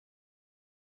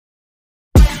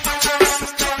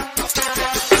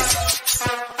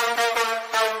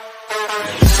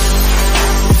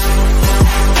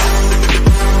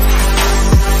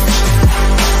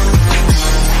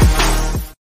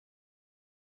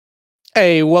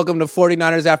Hey, welcome to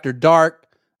 49ers After Dark.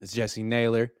 It's Jessie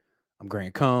Naylor. I'm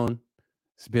Grant Cohn.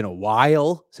 It's been a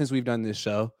while since we've done this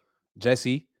show.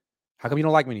 Jesse, how come you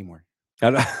don't like me anymore?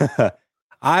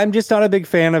 I'm just not a big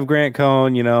fan of Grant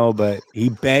Cohn, but he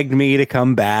begged me to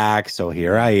come back. So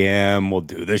here I am. We'll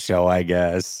do the show, I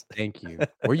guess. Thank you.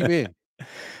 Where you been?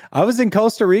 I was in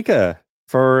Costa Rica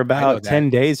for I know about that. 10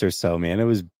 days or so, man. It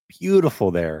was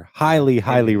beautiful there. Highly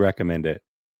recommend it.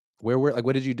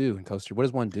 What did you do in Costa Rica? What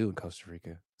does one do in Costa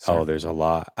Rica? Oh, there's a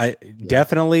lot.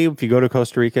 Definitely, if you go to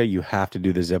Costa Rica, you have to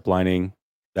do the zip lining.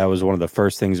 That was one of the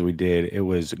first things we did. It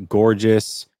was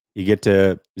gorgeous. You get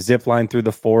to zip line through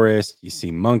the forest. You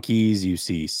see monkeys. You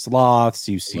see sloths.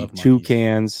 You see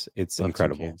toucans. It's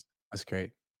incredible. Toucans. That's great.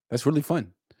 That's really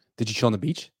fun. Did you chill on the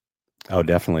beach? Oh,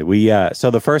 definitely. So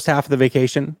the first half of the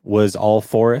vacation was all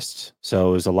forest. So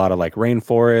it was a lot of like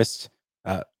rainforest.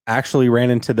 Actually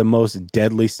ran into the most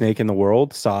deadly snake in the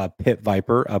world. Saw a pit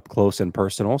viper up close and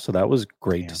personal. So that was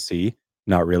great to see.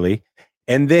 Not really.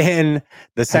 And then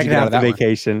the second half of the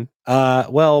vacation,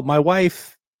 well, my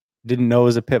wife didn't know it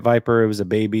was a pit viper. It was a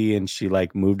baby, and she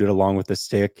like moved it along with a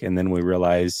stick. And then we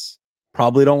realized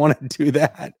probably don't want to do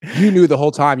that. You knew the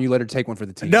whole time. You let her take one for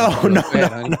the team. No,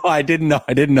 I didn't know.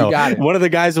 You got it. One of the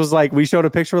guys was like, we showed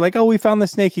a picture. We're like, oh, we found the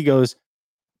snake. He goes,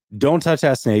 don't touch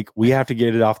that snake. We have to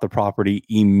get it off the property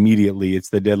immediately. It's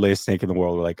the deadliest snake in the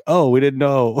world. We're like, oh, we didn't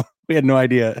know. We had no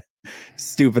idea.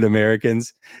 Stupid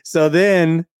Americans. So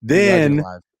then,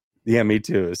 yeah, me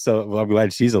too. So I'm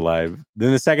glad she's alive.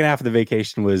 Then the second half of the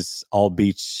vacation was all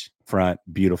beachfront,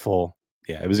 beautiful.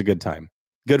 Yeah, it was a good time.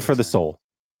 Good for the soul.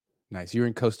 Nice. You were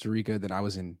in Costa Rica, then I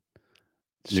was in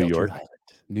New York.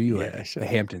 Yeah, the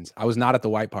Hamptons. I was not at the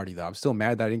white party though. I'm still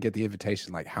mad that I didn't get the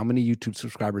invitation. Like, how many YouTube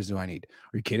subscribers do I need?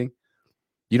 Are you kidding?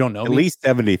 You don't know At least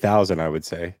 70,000, I would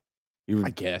say. I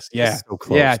guess. Yeah. So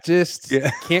close.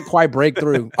 Can't quite break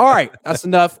through. All right, that's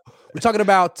enough. We're talking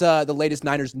about the latest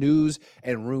Niners news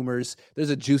and rumors. There's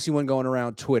a juicy one going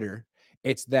around Twitter.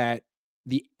 It's that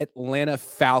the Atlanta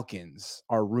Falcons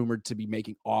are rumored to be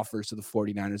making offers to the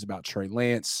 49ers about Trey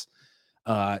Lance.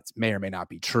 It may or may not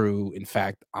be true. In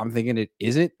fact, I'm thinking it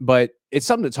isn't, but it's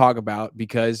something to talk about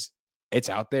because it's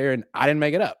out there and I didn't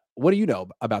make it up. What do you know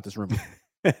about this rumor?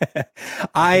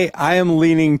 I am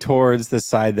leaning towards the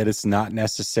side that it's not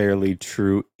necessarily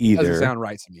true either. It doesn't sound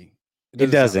right to me. It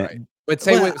doesn't. Right. But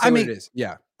say what it is.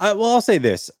 Yeah. I'll say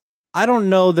this. I don't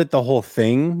know that the whole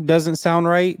thing doesn't sound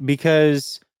right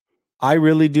because I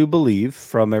really do believe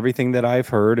from everything that I've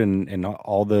heard and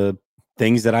all the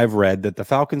things that I've read that the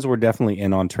Falcons were definitely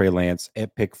in on Trey Lance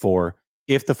at pick 4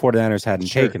 if the 49ers hadn't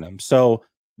taken him. So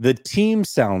the team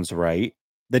sounds right.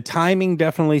 The timing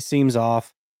definitely seems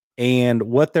off. And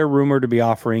what they're rumored to be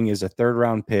offering is a 3rd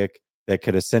round pick that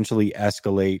could essentially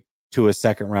escalate to a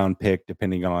 2nd round pick,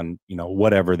 depending on,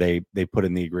 whatever they put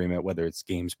in the agreement, whether it's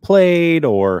games played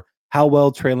or how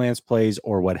well Trey Lance plays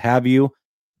or what have you.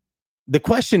 The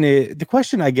question,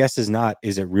 I guess, is not,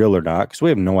 is it real or not? Because we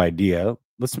have no idea.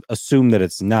 Let's assume that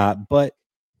it's not. But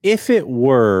if it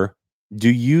were,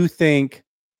 do you think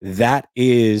that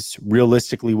is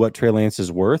realistically what Trey Lance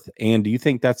is worth? And do you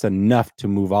think that's enough to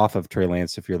move off of Trey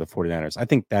Lance if you're the 49ers? I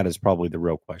think that is probably the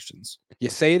real questions.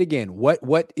 Yeah, say it again.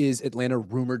 What is Atlanta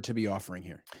rumored to be offering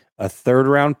here? A 3rd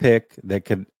round pick that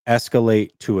could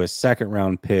escalate to a 2nd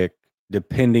round pick,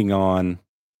 depending on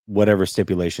whatever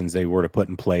stipulations they were to put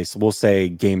in place. We'll say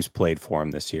games played for him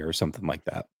this year or something like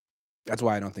that. That's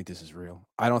why I don't think this is real.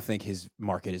 I don't think his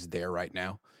market is there right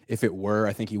now. If it were,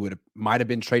 I think he might have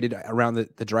been traded around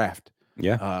the draft.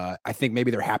 Yeah. I think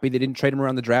maybe they're happy they didn't trade him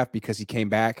around the draft because he came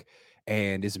back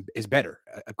and is better,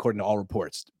 according to all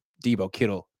reports. Debo,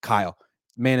 Kittle, Kyle,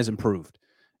 man has improved.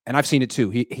 And I've seen it too.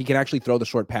 He can actually throw the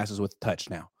short passes with touch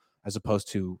now, as opposed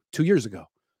to 2 years ago.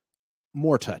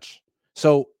 More touch.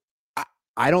 So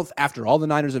I don't, after all the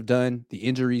Niners have done, the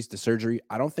injuries, the surgery,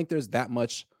 I don't think there's that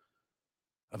much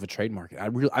of a trade market.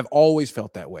 I've always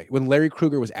felt that way. When Larry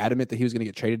Krueger was adamant that he was going to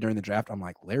get traded during the draft, I'm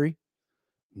like, Larry,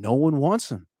 no one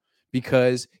wants him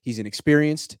because he's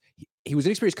inexperienced. He was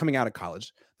inexperienced coming out of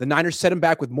college. The Niners set him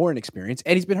back with more inexperience,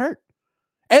 and he's been hurt.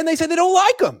 And they said they don't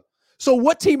like him. So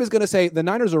what team is going to say the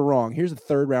Niners are wrong? Here's a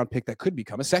 3rd round pick that could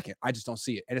become a 2nd. I just don't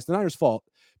see it. And it's the Niners' fault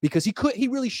because he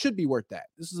really should be worth that.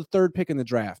 This is the 3rd pick in the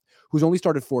draft who's only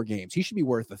started 4 games. He should be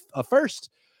worth a 1st.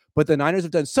 But the Niners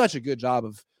have done such a good job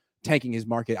of tanking his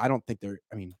market. I don't think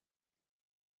I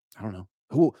don't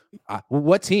know.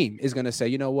 What team is going to say,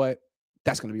 you know what?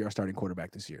 That's going to be our starting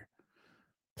quarterback this year.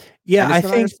 Yeah, I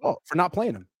think for not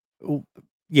playing him.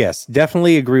 Yes,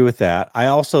 definitely agree with that. I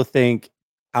also think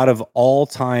out of all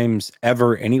times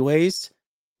ever anyways,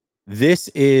 this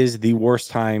is the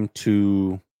worst time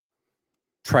to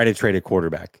try to trade a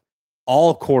quarterback.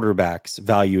 All quarterbacks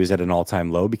value is at an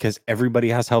all-time low because everybody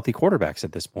has healthy quarterbacks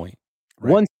at this point.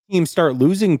 Right. Once teams start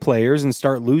losing players and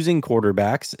start losing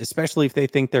quarterbacks, especially if they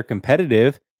think they're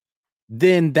competitive,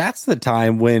 then that's the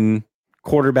time when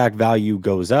quarterback value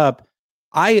goes up.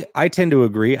 I tend to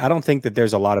agree. I don't think that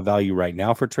there's a lot of value right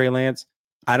now for Trey Lance.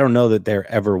 I don't know that there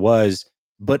ever was.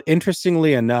 But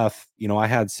interestingly enough, I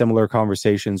had similar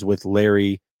conversations with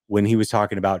Larry when he was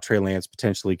talking about Trey Lance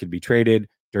potentially could be traded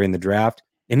during the draft.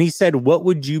 And he said, what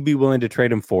would you be willing to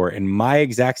trade him for? And my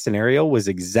exact scenario was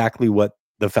exactly what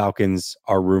the Falcons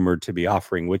are rumored to be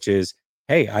offering, which is,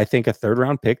 hey, I think a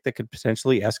 3rd-round pick that could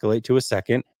potentially escalate to a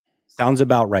 2nd sounds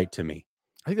about right to me.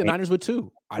 I think the Niners would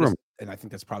too. And I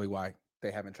think that's probably why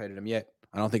they haven't traded him yet.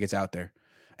 I don't think it's out there.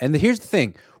 And here's the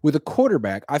thing. With a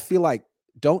quarterback, I feel like,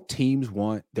 don't teams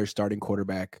want their starting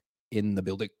quarterback in the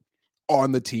building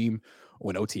on the team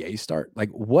when OTAs start? Like,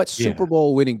 what Super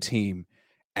Bowl winning team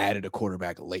added a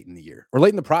quarterback late in the year or late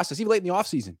in the process, even late in the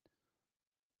offseason?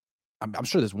 I'm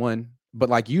sure there's one, but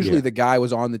like usually the guy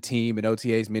was on the team at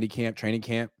OTAs, minicamp, training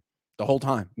camp the whole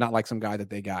time, not like some guy that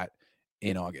they got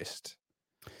in August.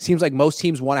 Seems like most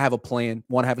teams want to have a plan,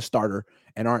 want to have a starter,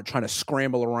 and aren't trying to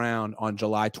scramble around on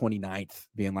July 29th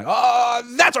being like, oh,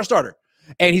 that's our starter.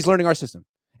 And he's learning our system,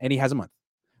 and he has a month.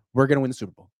 We're going to win the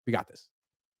Super Bowl. We got this.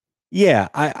 Yeah,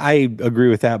 I agree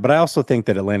with that. But I also think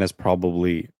that Atlanta's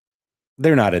probably,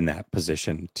 they're not in that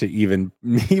position to even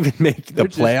make the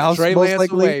playoffs. Trey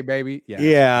Lance away, baby.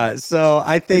 Yeah. So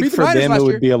I think for them, it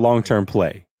would be a long-term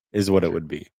play is what it would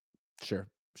be. Sure.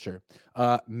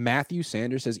 Matthew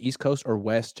Sanders says East Coast or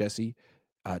West, Jesse.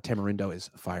 Tamarindo is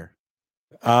fire.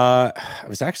 I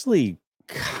was actually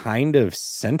kind of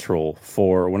central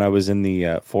for when I was in the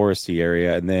foresty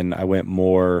area, and then I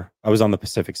was on the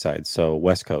Pacific side, so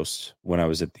West Coast when I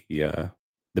was at the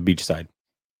beach side.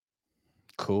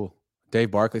 Cool.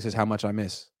 Dave Barkley says how much I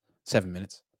miss 7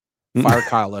 minutes. Fire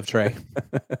Kyle, love Trey.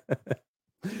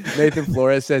 Nathan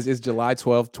Flores says it's July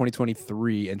 12th,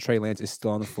 2023, and Trey Lance is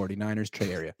still on the 49ers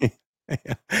Trey area.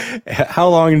 How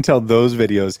long until those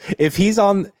videos? If he's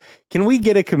on, can we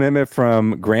get a commitment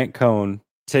from Grant Cohn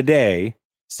today,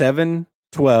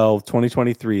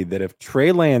 7/12/2023, that if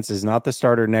Trey Lance is not the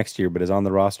starter next year but is on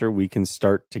the roster, we can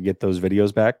start to get those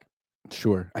videos back?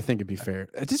 Sure. I think it'd be fair.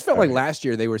 It just felt like last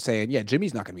year they were saying, yeah,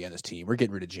 Jimmy's not going to be on this team. We're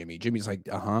getting rid of Jimmy. Jimmy's like,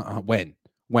 when?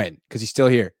 Because he's still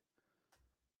here.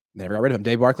 Never got rid of him.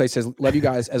 Dave Barclay says, love you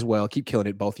guys as well. Keep killing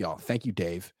it, both y'all. Thank you,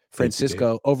 Dave.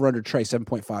 Francisco, over under Trey,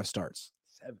 7.5 starts.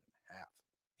 7.5.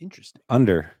 Interesting.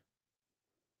 Under.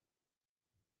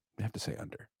 I have to say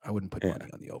under. I wouldn't put money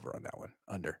on the over on that one.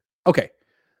 Under. Okay.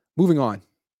 Moving on.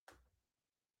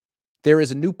 There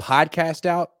is a new podcast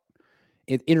out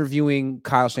interviewing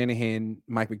Kyle Shanahan,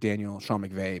 Mike McDaniel, Sean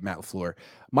McVay, Matt LaFleur.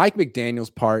 Mike McDaniel's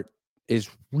part is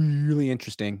really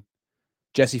interesting.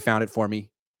 Jesse found it for me.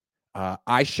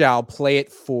 I shall play it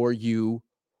for you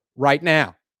right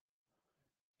now.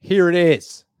 Here it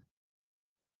is.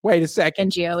 Wait a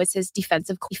second. Fangio is his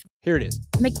defensive coordinator. Here it is.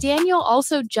 McDaniel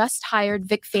also just hired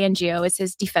Vic Fangio as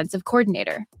his defensive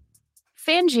coordinator.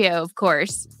 Fangio, of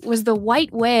course, was the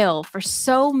white whale for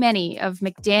so many of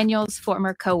McDaniel's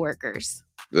former coworkers.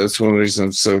 That's one reason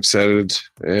I'm so excited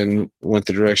and went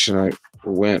the direction I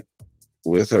went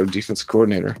with our defensive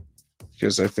coordinator,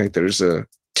 because I think there's a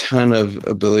ton of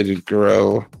ability to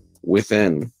grow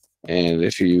within. And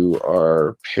if you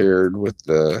are paired with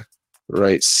the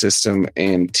right system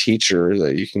and teacher,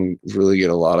 that you can really get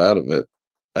a lot out of it.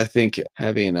 I think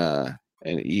having an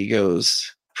ego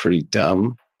is pretty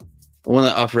dumb. One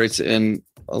that operates in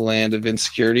a land of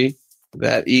insecurity,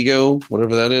 that ego,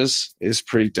 whatever that is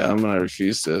pretty dumb, and I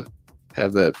refuse to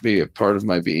have that be a part of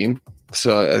my being.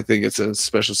 So I think it's a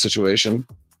special situation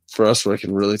for us where I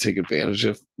can really take advantage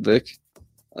of Vic,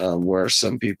 where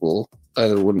some people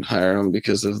either wouldn't hire him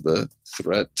because of the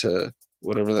threat to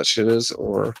whatever that shit is,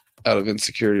 or out of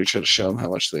insecurity try to show him how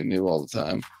much they knew all the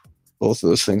time. Both of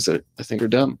those things that I think are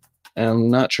dumb. And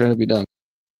I'm not trying to be dumb.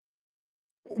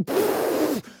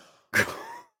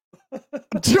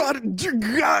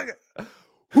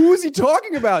 Who is he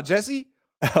talking about, Jesse?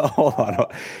 Hold on.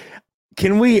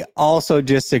 Can we also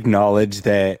just acknowledge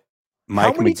that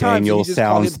Mike McDaniel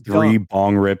sounds 3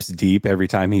 bong rips deep every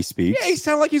time he speaks? Yeah, he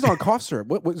sounds like he's on cough syrup.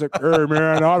 What was it? Hey,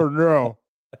 man, I don't know.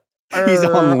 He's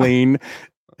on lean.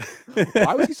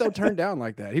 Why was he so turned down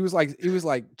like that? He was like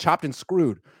chopped and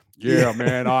screwed. Yeah,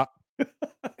 man.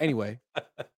 Anyway,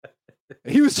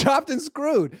 he was chopped and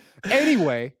screwed.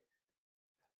 Anyway,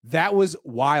 that was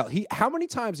wild. How many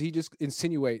times did he just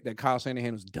insinuate that Kyle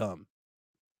Shanahan was dumb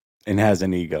and has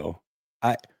an ego?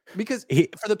 Because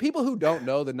for the people who don't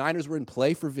know, the Niners were in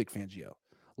play for Vic Fangio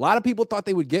A lot of people thought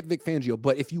they would get Vic Fangio,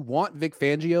 but if you want Vic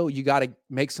Fangio, you got to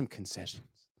make some concessions.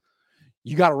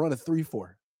 You got to run a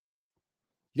 3-4.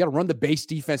 You got to run the base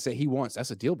defense that he wants. That's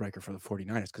a deal breaker for the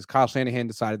 49ers because Kyle Shanahan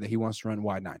decided that he wants to run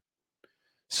wide 9.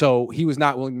 So he was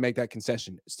not willing to make that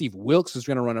concession. Steve Wilks is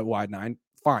going to run a wide 9.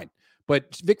 Fine.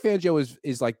 But Vic Fangio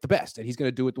is like the best, and he's going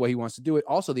to do it the way he wants to do it.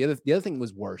 Also, the other thing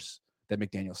was worse that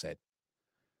McDaniel said.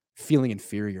 Feeling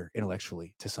inferior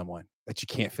intellectually to someone that you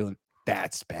can't feel.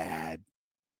 That's bad.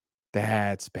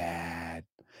 That's bad.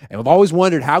 And I've always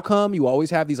wondered how come you always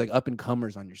have these like up and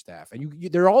comers on your staff, and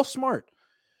they're all smart.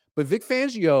 But Vic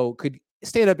Fangio could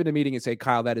stand up in a meeting and say,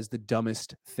 Kyle, that is the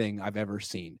dumbest thing I've ever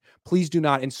seen. Please do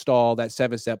not install that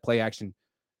 7-step play action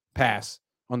pass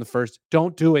on the first.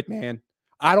 Don't do it, man.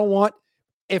 I don't want,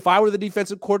 if I were the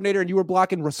defensive coordinator and you were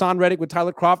blocking Rashawn Reddick with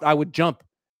Tyler Kroft, I would jump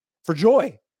for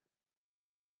joy.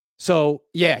 So,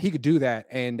 yeah, he could do that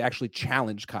and actually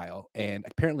challenge Kyle. And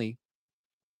apparently,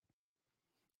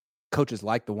 coaches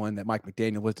like the one that Mike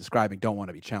McDaniel was describing don't want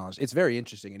to be challenged. It's very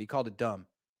interesting, and he called it dumb.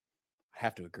 I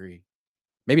have to agree.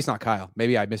 Maybe it's not Kyle.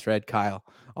 Maybe I misread Kyle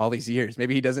all these years.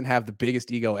 Maybe he doesn't have the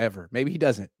biggest ego ever. Maybe he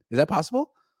doesn't. Is that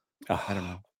possible? I don't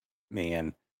know.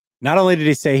 Man, not only did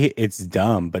he say it's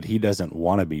dumb, but he doesn't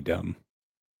want to be dumb.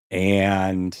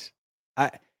 And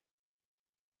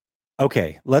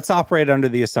okay, let's operate under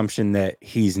the assumption that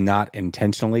he's not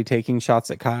intentionally taking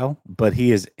shots at Kyle, but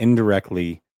he is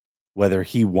indirectly, whether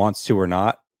he wants to or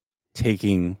not,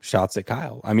 taking shots at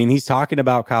Kyle. I mean, he's talking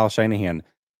about Kyle Shanahan.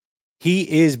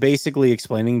 He is basically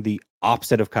explaining the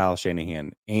opposite of Kyle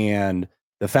Shanahan. And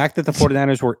the fact that the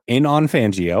 49ers were in on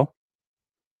Fangio,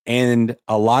 and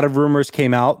a lot of rumors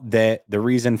came out that the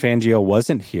reason Fangio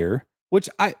wasn't here, which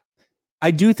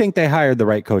I do think they hired the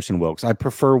right coach in Wilks. I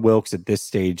prefer Wilks at this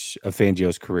stage of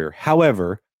Fangio's career.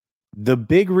 However, the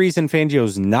big reason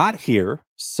Fangio's not here,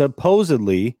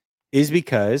 supposedly, is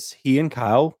because he and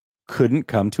Kyle couldn't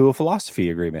come to a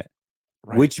philosophy agreement,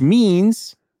 which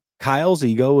means Kyle's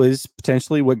ego is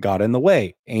potentially what got in the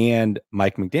way. And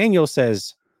Mike McDaniel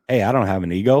says, hey, I don't have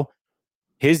an ego.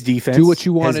 His defense do what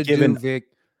you want to do, Vic.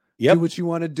 Yep. Do what you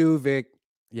want to do, Vic.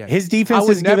 Yeah. His defense I would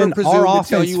has never given presume our to offense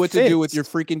tell you what to do with fits. your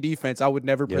freaking defense. I would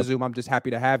never presume. I'm just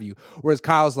happy to have you. Whereas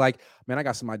Kyle's like, man, I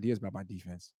got some ideas about my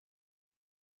defense.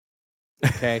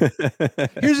 Okay.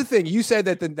 Here's the thing. You said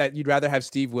that you'd rather have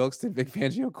Steve Wilks than Vic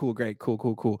Fangio. Cool, great,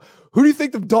 cool. Who do you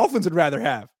think the Dolphins would rather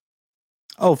have?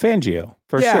 Oh, Fangio,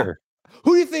 for sure.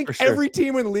 Who do you think every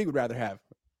team in the league would rather have?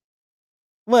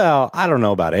 Well, I don't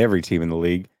know about every team in the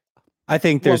league. I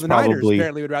think there's the probably Niners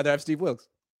apparently would rather have Steve Wilks.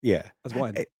 Yeah, that's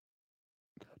one.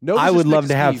 No, I would love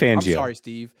to have Fangio. I'm sorry,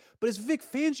 Steve, but is Vic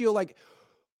Fangio like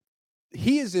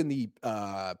he is in the?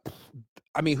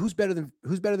 I mean, who's better than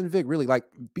Vic? Really, like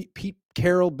Pete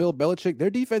Carroll, Bill Belichick.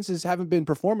 Their defenses haven't been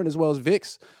performing as well as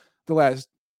Vic's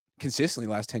consistently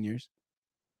the last 10 years.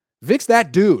 Vic's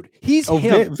that dude. He's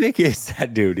him. Vic is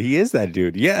that dude. He is that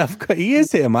dude. Yeah, of course, he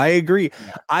is him. I agree.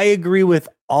 I agree with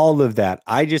all of that.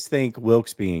 I just think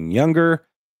Wilks being younger.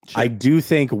 Sure. I do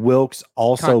think Wilks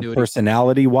also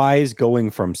personality-wise, going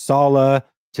from Saleh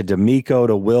to D'Amico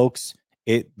to Wilks,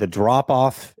 the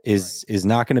drop-off is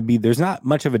not going to be, there's not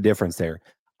much of a difference there.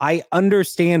 I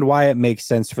understand why it makes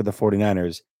sense for the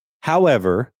 49ers.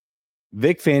 However,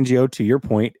 Vic Fangio, to your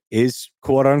point, is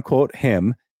quote-unquote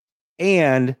him,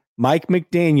 and Mike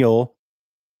McDaniel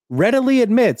readily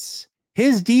admits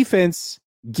his defense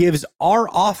gives our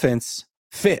offense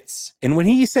fits. And when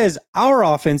he says our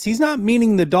offense, he's not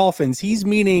meaning the Dolphins. He's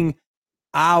meaning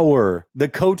the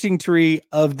coaching tree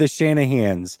of the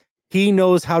Shanahans. He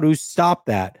knows how to stop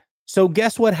that. So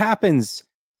guess what happens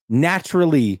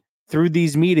naturally through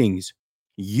these meetings?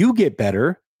 You get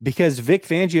better because Vic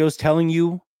Fangio is telling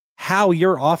you how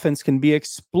your offense can be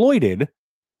exploited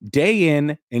day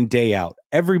in and day out.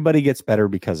 Everybody gets better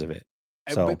because of it.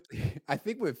 So but I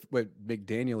think what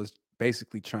McDaniel is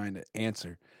basically trying to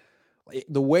answer,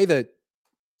 the way that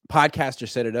podcaster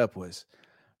set it up was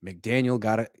McDaniel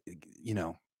got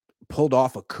pulled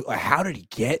off how did he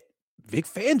get Vic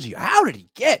Fangio? How did he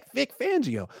get Vic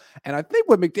Fangio? And I think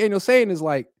what McDaniel's saying is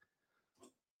like,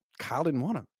 Kyle didn't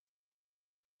want him.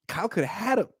 Kyle could have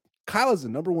had him. Kyle is the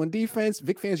number one defense.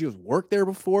 Vic Fangio's worked there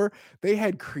before. They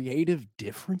had creative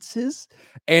differences,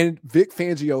 and Vic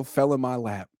Fangio fell in my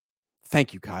lap.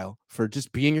 Thank you, Kyle, for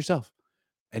just being yourself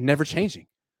and never changing.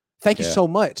 Thank you so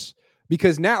much.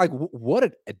 Because now, like, what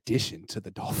an addition to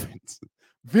the Dolphins.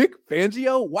 Vic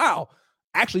Fangio, wow.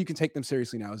 Actually, you can take them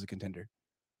seriously now as a contender.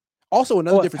 Also,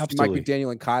 another difference between Mike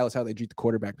McDaniel and Kyle is how they treat the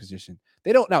quarterback position.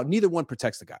 They don't now. Neither one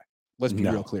protects the guy. Let's be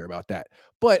real clear about that.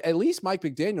 But at least Mike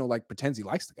McDaniel pretends he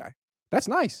likes the guy. That's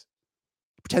nice.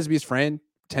 Pretends to be his friend.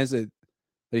 Pretends to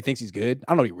that he thinks he's good.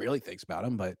 I don't know what he really thinks about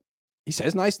him, but he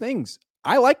says nice things.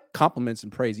 I like compliments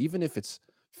and praise, even if it's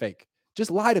fake.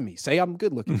 Just lie to me. Say I'm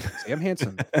good looking. Say I'm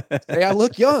handsome. Say I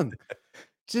look young.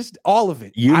 Just all of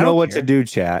it. You know what to do,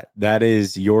 chat. That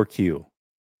is your cue.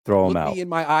 Throw them out. Look me in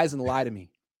my eyes and lie to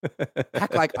me.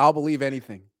 Act like I'll believe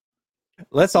anything.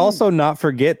 Let's also not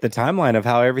forget the timeline of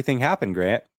how everything happened,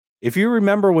 Grant. If you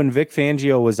remember when Vic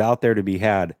Fangio was out there to be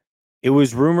had, it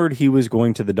was rumored he was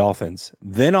going to the Dolphins.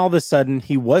 Then all of a sudden,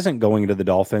 he wasn't going to the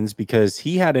Dolphins because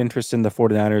he had interest in the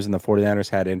 49ers and the 49ers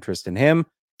had interest in him.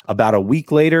 About a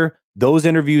week later, those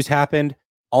interviews happened.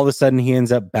 All of a sudden, he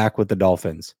ends up back with the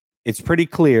Dolphins. It's pretty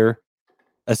clear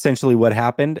essentially what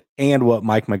happened and what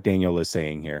Mike McDaniel is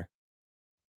saying here.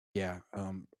 Yeah.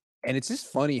 And it's just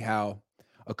funny how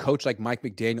a coach like Mike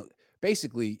McDaniel,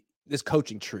 basically this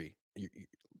coaching tree, you're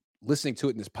listening to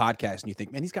it in this podcast and you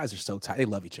think, man, these guys are so tight. They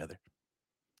love each other.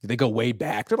 They go way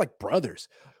back. They're like brothers.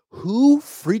 Who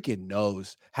freaking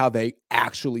knows how they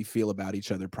actually feel about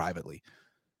each other privately?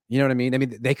 You know what I mean? I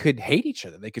mean, they could hate each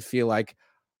other. They could feel like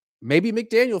maybe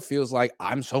McDaniel feels like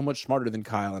I'm so much smarter than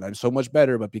Kyle and I'm so much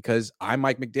better, but because I'm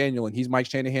Mike McDaniel and he's Mike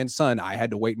Shanahan's son, I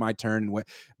had to wait my turn.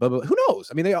 But who knows?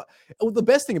 I mean, the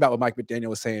best thing about what Mike McDaniel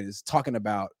was saying is talking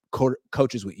about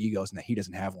coaches with egos and that he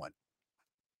doesn't have one.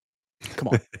 Come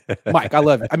on, Mike, I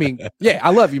love you. I mean, yeah,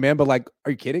 I love you, man. But like,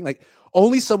 are you kidding? Like,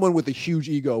 only someone with a huge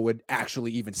ego would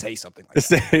actually even say something like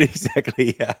that.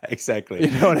 Exactly. Yeah, exactly.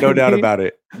 You know what I no mean? doubt about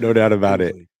it. No doubt about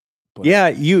it. But yeah,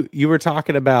 you were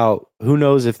talking about who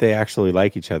knows if they actually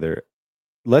like each other.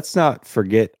 Let's not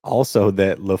forget also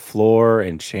that LaFleur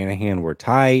and Shanahan were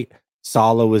tight.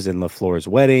 Saleh was in LaFleur's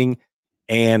wedding.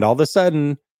 And all of a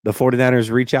sudden, the 49ers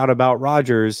reach out about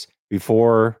Rodgers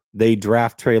before they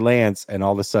draft Trey Lance. And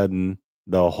all of a sudden,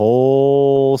 the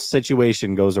whole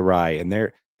situation goes awry. And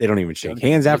they don't even shake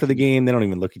hands after the game. They don't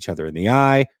even look each other in the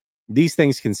eye. These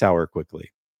things can sour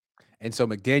quickly. And so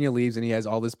McDaniel leaves and he has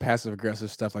all this passive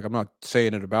aggressive stuff. Like, I'm not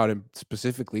saying it about him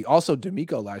specifically. Also,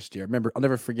 D'Amico last year. Remember, I'll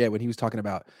never forget when he was talking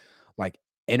about like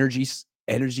energy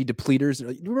depleters.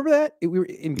 You remember that? We were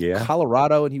in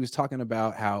Colorado and he was talking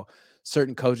about how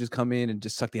certain coaches come in and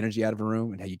just suck the energy out of a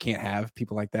room and how you can't have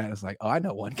people like that. It's like, oh, I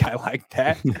know one guy like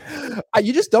that.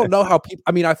 You just don't know how people,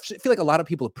 I mean, I feel like a lot of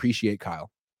people appreciate Kyle.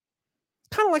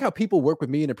 Kind of like how people work with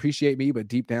me and appreciate me, but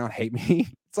deep down hate me.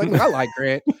 It's like, look, I like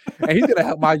Grant, and he's gonna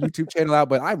help my YouTube channel out,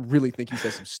 but I really think he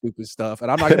says some stupid stuff,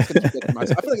 and I'm not gonna keep that to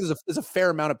myself. I feel like there's a fair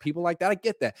amount of people like that. I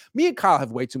get that. Me and Kyle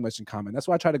have way too much in common. That's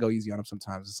why I try to go easy on him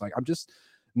sometimes. It's like I'm just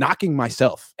knocking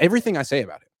myself. Everything I say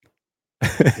about it.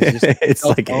 It's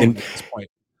like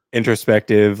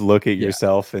introspective. Look at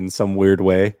yourself in some weird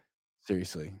way.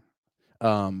 Seriously.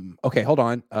 Okay, hold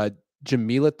on.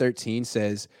 Jamila13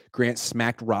 says Grant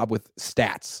smacked Rob with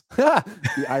stats.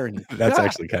 The irony. That's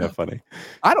actually kind of funny.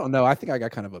 I don't know. I think I got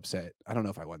kind of upset. I don't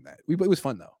know if I won that. It was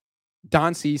fun though.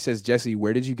 Don C says, Jesse,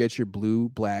 where did you get your blue,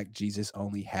 black, Jesus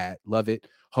only hat? Love it.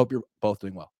 Hope you're both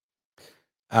doing well.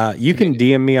 You can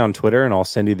DM me on Twitter and I'll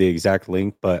send you the exact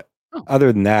link. But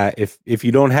other than that, if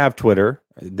you don't have Twitter,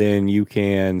 then you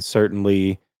can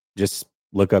certainly just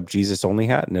look up Jesus only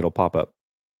hat and it'll pop up.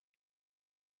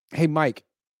 Hey, Mike.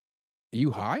 Are you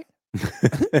high?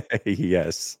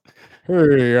 Yes.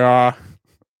 Hey,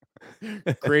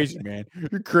 crazy, man.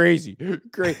 You're crazy.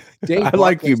 Great. I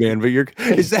like you, man, but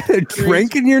is that a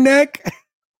drink in your neck?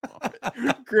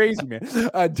 Crazy, man.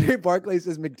 Dave Barclay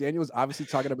says McDaniel was obviously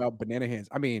talking about banana hands.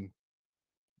 I mean,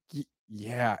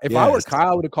 yeah. If I were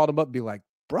Kyle, I would have called him up and be like,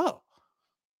 bro,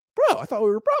 I thought we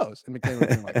were bros. And McDaniel would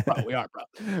be like, bro, we are, bro.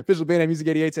 Official Band Music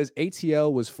 88 says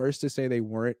ATL was first to say they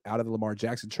weren't out of the Lamar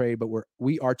Jackson trade, but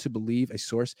we are to believe a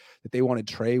source that they want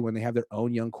to trade when they have their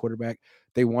own young quarterback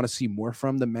they want to see more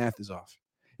from. The math is off.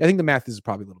 I think the math is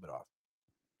probably a little bit off.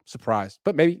 Surprised.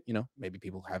 But maybe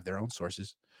people have their own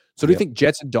sources. So do you think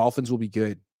Jets and Dolphins will be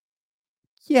good?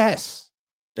 Yes.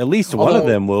 At least one of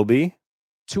them will be.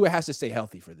 Tua has to stay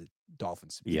healthy for the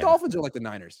Dolphins. The Dolphins are like the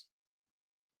Niners.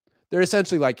 They're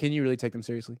essentially like, can you really take them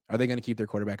seriously? Are they going to keep their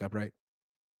quarterback upright?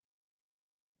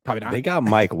 Probably not. They got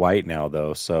Mike White now,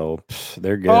 though, so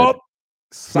they're good. Oh,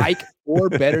 psych. Or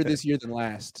better this year than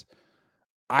last.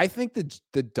 I think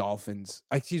the Dolphins,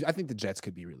 I think the Jets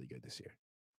could be really good this year.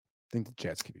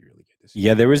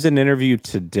 Yeah, there was an interview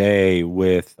today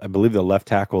with, I believe, the left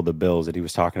tackle of the Bills, that he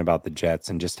was talking about the Jets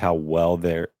and just how well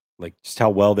they're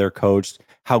coached,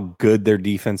 how good their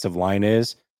defensive line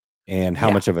is. And how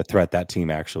much of a threat that team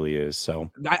actually is.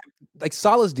 So, like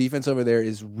Saleh's defense over there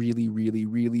is really, really,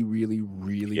 really, really,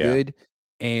 really good.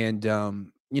 And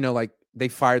like they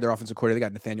fired their offensive coordinator. They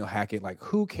got Nathaniel Hackett. Like,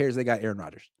 who cares? They got Aaron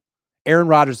Rodgers. Aaron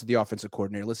Rodgers is the offensive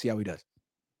coordinator. Let's see how he does.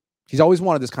 He's always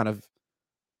wanted this kind of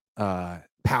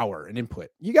power and input.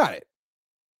 You got it.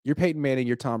 You're Peyton Manning,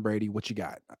 you're Tom Brady. What you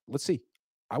got? Let's see.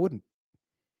 I wouldn't.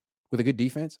 With a good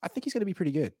defense, I think he's going to be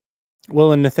pretty good.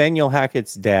 Well, and Nathaniel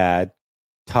Hackett's dad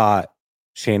taught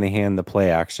Shanahan the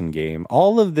play action game.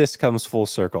 All of this comes full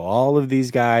circle. All of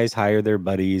these guys hire their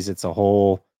buddies. It's a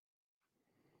whole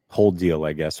deal,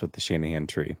 I guess, with the Shanahan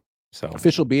tree. So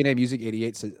official B&A Music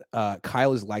 88 says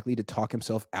Kyle is likely to talk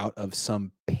himself out of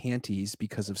some panties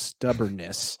because of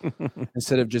stubbornness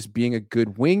instead of just being a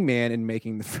good wingman and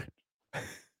making the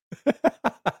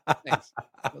Thanks.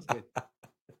 That was good.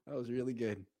 That was really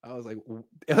good. I was like,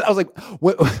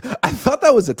 what? I thought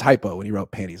that was a typo when he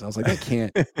wrote panties. I was like, that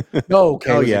can't. No,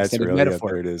 okay. Oh, yeah, it's really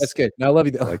metaphor. it is. That's good. No, I love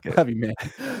you. I like love you, man.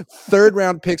 3rd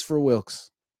round picks for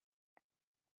Wilkes.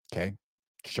 Okay,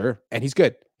 sure, and he's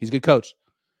good. He's a good coach.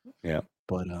 Yeah,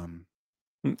 but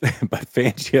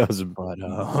Fangio's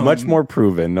much more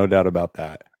proven, no doubt about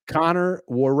that. Connor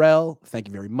Worrell, thank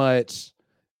you very much.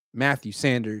 Matthew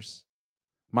Sanders,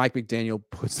 Mike McDaniel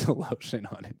puts the lotion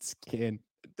on its skin.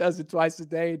 It does it twice a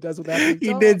day. It does without being He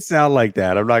told. did sound like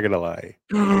that. I'm not gonna lie.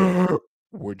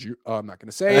 Would you? I'm not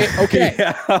gonna say it. Okay.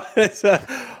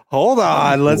 Hold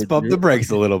on. Let's bump the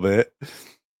brakes a little bit.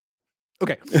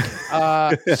 Okay.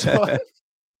 So,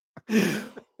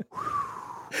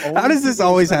 how does this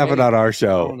always happen on our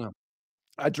show? I don't know.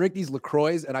 I drink these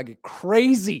LaCroix and I get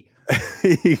crazy.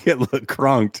 You get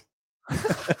crunked.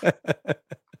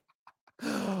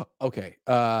 Okay.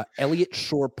 Elliot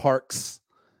Shore Parks,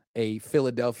 a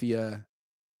Philadelphia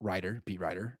beat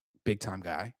writer, big time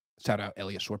guy. Shout out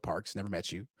Elliot Shore Parks. Never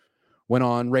met you. Went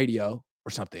on radio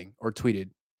or something or tweeted.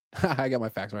 I got my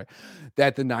facts right.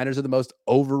 That the Niners are the most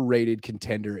overrated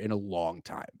contender in a long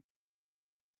time.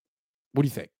 What do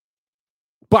you think?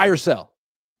 Buy or sell?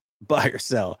 Buy or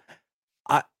sell.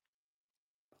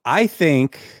 I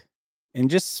think, and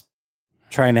just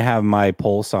trying to have my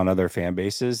pulse on other fan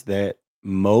bases, that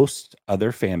most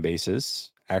other fan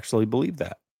bases actually believe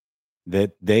that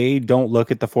they don't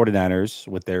look at the 49ers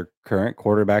with their current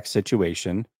quarterback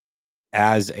situation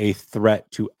as a threat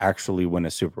to actually win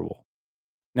a Super Bowl.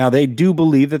 Now, they do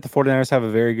believe that the 49ers have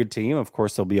a very good team. Of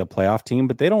course, they'll be a playoff team,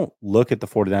 but they don't look at the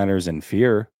 49ers in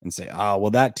fear and say, oh,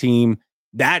 well, that team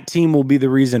will be the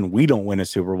reason we don't win a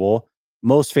Super Bowl.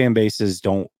 Most fan bases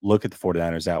don't look at the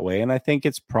 49ers that way. And I think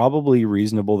it's probably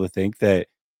reasonable to think that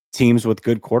teams with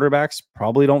good quarterbacks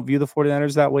probably don't view the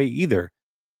 49ers that way either.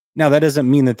 Now, that doesn't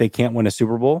mean that they can't win a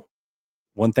Super Bowl.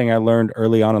 One thing I learned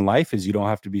early on in life is you don't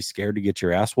have to be scared to get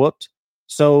your ass whooped.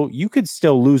 So you could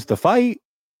still lose the fight.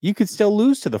 You could still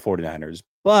lose to the 49ers.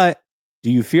 But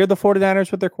do you fear the 49ers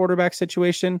with their quarterback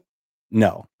situation?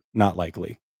 No, not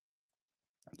likely.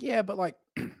 Yeah, but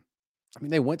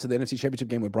they went to the NFC Championship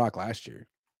game with Brock last year.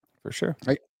 For sure.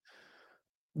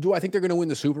 Do I think they're going to win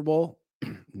the Super Bowl?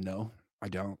 No, I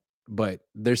don't. But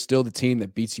they're still the team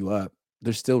that beats you up.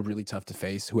 They're still really tough to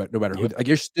face. No matter who,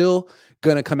 you're still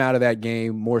going to come out of that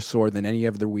game more sore than any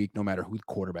other week, no matter who the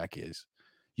quarterback is.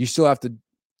 You still have to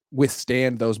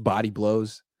withstand those body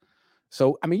blows.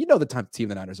 So, the type of team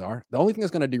the Niners are. The only thing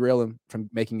that's going to derail them from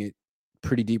making it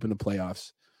pretty deep in the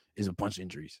playoffs is a bunch of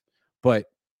injuries. But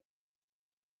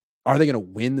are they going to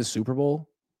win the Super Bowl?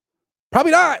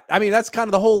 Probably not. That's kind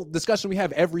of the whole discussion we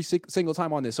have every single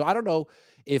time on this. So I don't know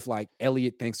if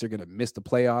Elliott thinks they're going to miss the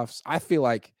playoffs. I feel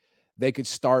like they could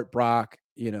start Brock,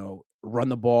 run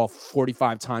the ball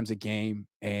 45 times a game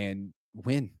and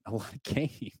win a lot of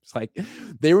games.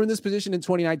 They were in this position in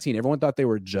 2019. Everyone thought they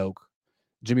were a joke.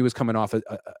 Jimmy was coming off a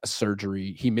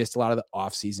surgery. He missed a lot of the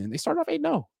offseason. They started off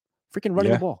 8-0, freaking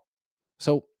running the ball.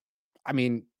 So,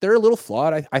 they're a little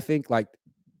flawed. I think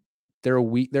they're a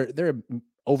weak, they're an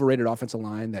overrated offensive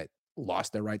line that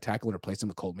lost their right tackle and replaced him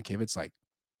with Colt McKivitz.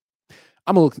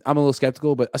 I'm a little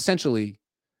skeptical, but essentially,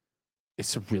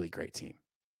 it's a really great team.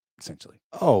 Essentially,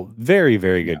 very,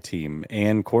 very good team.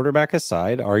 And quarterback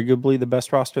aside, arguably the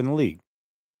best roster in the league.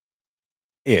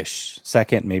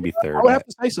 Second, maybe third. I would have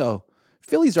to say so.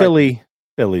 Philly's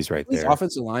right there.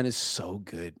 Offensive line is so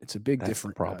good. It's a big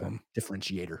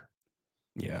differentiator.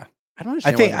 Yeah.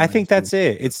 I think that's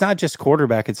it. It's not just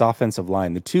quarterback, it's offensive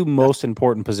line. The two most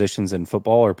important positions in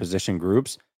football or position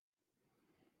groups,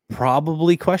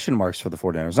 probably question marks for the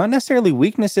 49ers. Not necessarily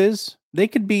weaknesses. They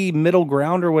could be middle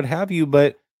ground or what have you,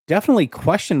 but definitely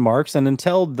question marks. And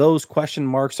until those question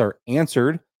marks are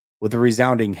answered with a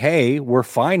resounding, hey, we're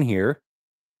fine here,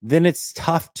 then it's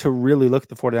tough to really look at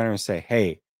the 49ers and say,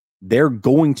 hey, they're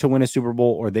going to win a Super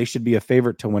Bowl or they should be a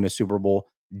favorite to win a Super Bowl.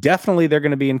 Definitely they're going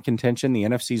to be in contention. The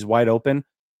NFC's wide open.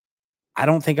 I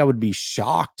don't think I would be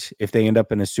shocked if they end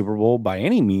up in a Super Bowl by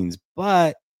any means,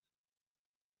 but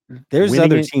there's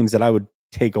other teams that I would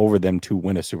take over them to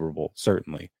win a Super Bowl,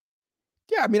 certainly.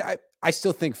 Yeah, I mean, I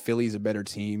still think Philly's a better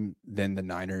team than the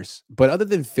Niners. But other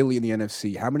than Philly in the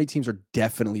NFC, how many teams are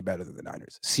definitely better than the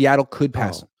Niners? Seattle could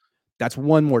pass them. That's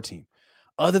one more team.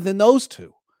 Other than those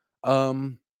two,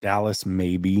 Dallas,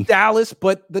 maybe. Dallas,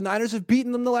 but the Niners have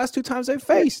beaten them the last 2 times they've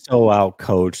faced. So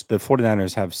out-coached. The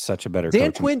 49ers have such a better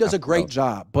Dan coaching Quinn does a staff great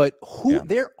job, but Yeah.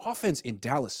 their offense in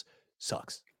Dallas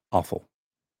sucks. Awful.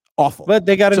 But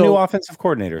they got a new offensive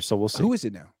coordinator, so we'll see. Who is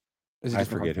it now? Is it I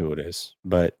forget who it is,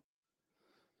 but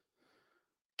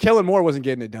Kellen Moore wasn't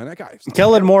getting it done. That guy.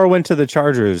 Kellen Moore went to the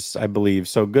Chargers, I believe.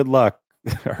 So good luck,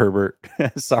 Herbert.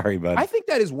 Sorry, bud. I think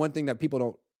that is one thing that people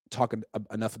don't talk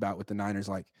enough about with the Niners.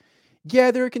 Like,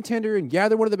 yeah, they're a contender, and yeah,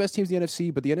 they're one of the best teams in the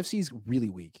NFC, but the NFC is really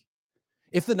weak.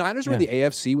 If the Niners were in the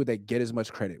AFC, would they get as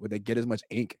much credit? Would they get as much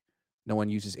ink? No one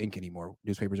uses ink anymore.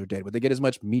 Newspapers are dead. Would they get as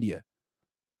much media?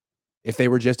 If they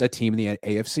were just a team in the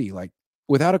AFC, like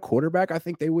without a quarterback, I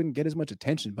think they wouldn't get as much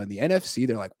attention. But in the NFC,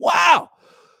 they're like, wow,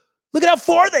 look at how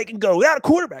far they can go without a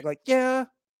quarterback. Like, yeah,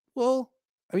 well,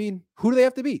 I mean, who do they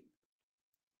have to beat?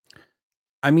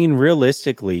 I mean,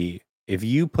 realistically, if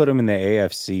you put them in the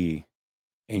AFC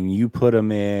and you put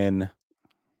them in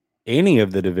any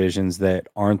of the divisions that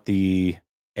aren't the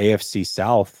AFC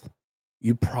South,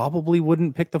 you probably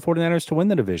wouldn't pick the 49ers to win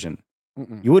the division.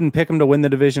 You wouldn't pick them to win the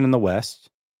division in the West.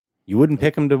 You wouldn't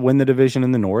pick them to win the division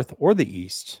in the North or the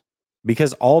East,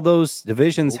 because all those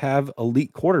divisions have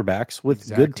elite quarterbacks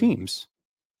with good teams.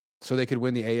 So they could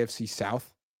win the AFC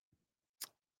South?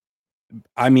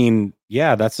 I mean,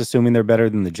 yeah, that's assuming they're better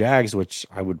than the Jags, which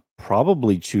I would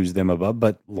probably choose them above,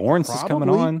 but Lawrence is coming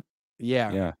on.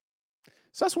 Yeah.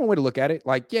 So that's one way to look at it.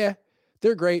 Like, yeah,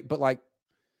 they're great, but like,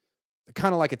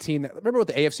 kind of like a team that, remember what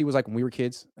the AFC was like when we were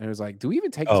kids? And it was like, do we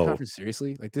even take this conference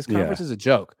seriously? Like, this conference is a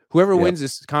joke. Whoever wins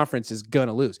this conference is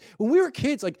gonna lose. When we were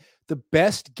kids, like, the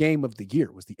best game of the year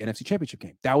was the NFC Championship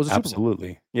game. That was a Super Bowl.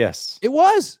 Absolutely. Yes. It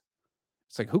was.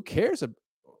 It's like, who cares?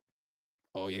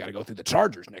 Oh, you got to go through the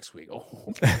Chargers next week.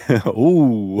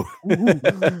 Ooh.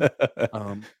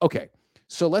 Okay.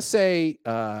 So let's say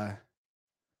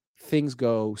things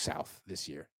go south this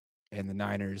year and the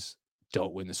Niners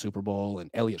don't win the Super Bowl, and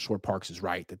Elliott Shore-Parks is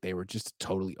right that they were just a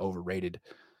totally overrated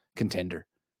contender.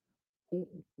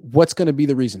 What's going to be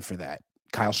the reason for that?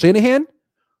 Kyle Shanahan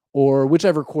or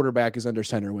whichever quarterback is under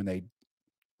center when they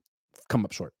come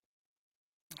up short?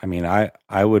 I mean,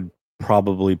 I would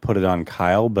probably put it on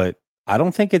Kyle, but I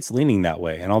don't think it's leaning that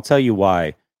way. And I'll tell you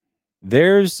why.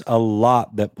 There's a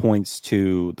lot that points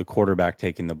to the quarterback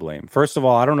taking the blame. First of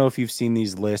all, I don't know if you've seen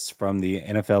these lists from the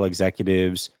NFL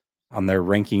executives on their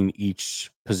ranking each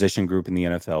position group in the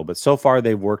NFL, but so far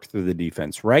they've worked through the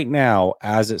defense. Right now,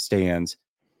 as it stands,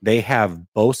 they have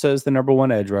Bosa as the number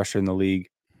 1 edge rusher in the league.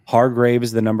 Hargrave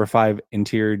is the number 5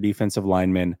 interior defensive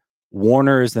lineman.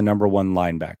 Warner is the number 1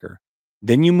 linebacker.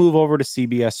 Then you move over to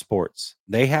CBS Sports.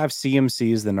 They have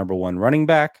CMC as the number 1 running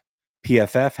back.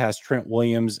 PFF has Trent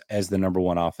Williams as the number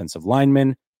 1 offensive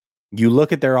lineman. You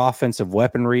look at their offensive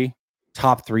weaponry,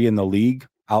 top 3 in the league,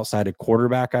 outside of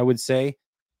quarterback, I would say.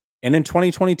 And in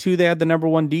 2022, they had the number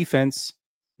 1 defense.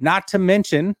 Not to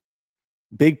mention,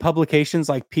 big publications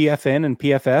like PFN and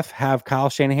PFF have Kyle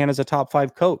Shanahan as a top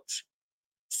 5 coach.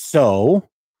 So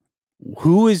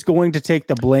who is going to take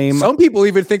the blame? Some people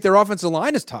even think their offensive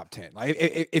line is top 10. Like,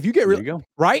 if you get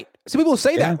right, some people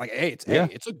say that. Like, hey,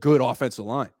 it's a good offensive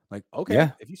line. Like, okay,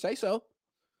 if you say so.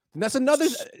 And that's another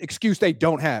excuse they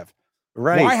don't have.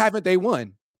 Right. Why haven't they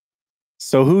won?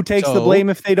 So who takes the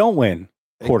blame if they don't win?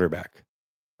 Quarterback.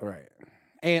 Right.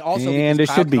 And also, it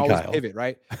should be Kyle. Pivot,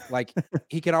 right? Like,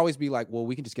 he can always be like, well,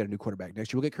 we can just get a new quarterback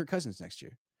next year. We'll get Kirk Cousins next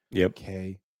year. Yep.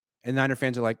 Okay. And Niner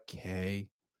fans are like, okay,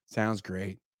 sounds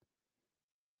great.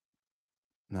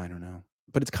 No, I don't know.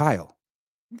 But it's Kyle.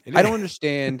 I don't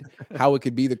understand how it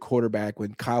could be the quarterback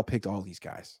when Kyle picked all these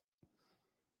guys.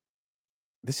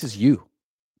 This is you.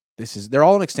 They're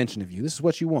all an extension of you. This is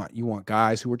what you want. You want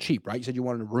guys who are cheap, right? You said you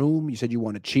wanted a room. You said you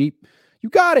wanted cheap. You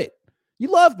got it. You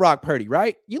love Brock Purdy,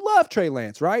 right? You love Trey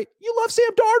Lance, right? You love Sam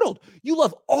Darnold. You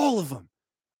love all of them.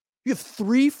 You have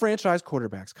 3 franchise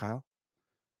quarterbacks, Kyle.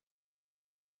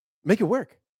 Make it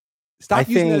work. Stop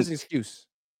using that as an excuse.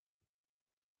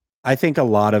 I think a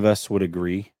lot of us would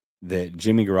agree that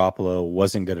Jimmy Garoppolo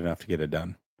wasn't good enough to get it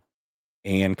done.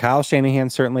 And Kyle Shanahan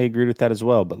certainly agreed with that as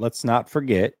well. But let's not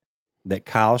forget that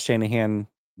Kyle Shanahan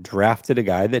drafted a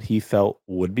guy that he felt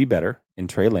would be better in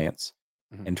Trey Lance.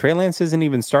 And Trey Lance isn't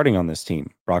even starting on this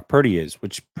team. Brock Purdy is,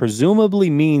 which presumably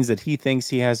means that he thinks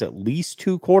he has at least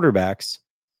 2 quarterbacks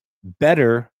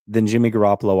better than Jimmy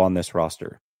Garoppolo on this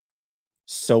roster.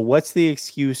 So what's the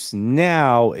excuse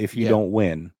now if you don't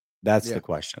win? That's the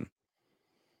question.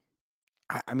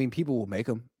 I mean, people will make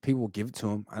them. People will give it to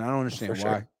him, and I don't understand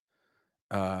why.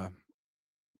 Sure.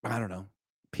 I don't know.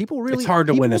 People really. It's hard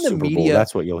to win a Super Bowl.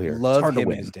 That's what you'll hear. Love him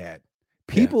and his dad.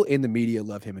 People in the media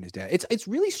love him and his dad. It's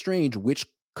really strange which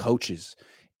coaches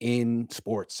in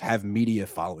sports have media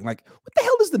following. Like, what the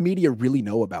hell does the media really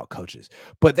know about coaches?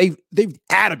 But they've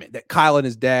adamant that Kyle and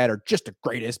his dad are just the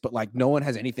greatest. But like, no one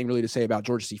has anything really to say about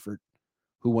George Seifert,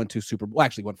 who won 2 Super Bowls. Well,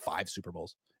 actually won 5 Super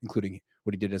Bowls, including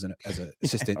what he did as an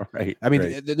assistant. Right. I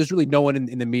mean, there's really no one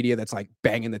in the media that's like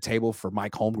banging the table for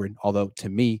Mike Holmgren. Although to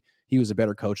me, he was a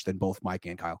better coach than both Mike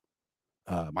and Kyle.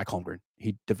 Mike Holmgren,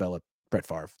 he developed Brett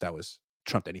Favre. That was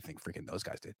trumped anything freaking those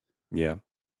guys did. Yeah.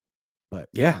 But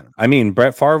yeah, I mean,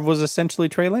 Brett Favre was essentially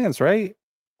Trey Lance, right?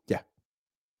 Yeah.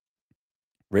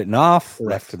 Written off,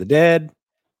 left for the dead.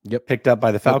 Yep. Picked up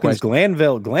by the Falcons.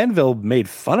 Glanville made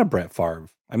fun of Brett Favre.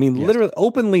 I mean, literally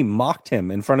openly mocked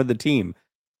him in front of the team.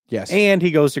 Yes. And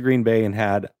he goes to Green Bay and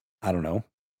had, I don't know,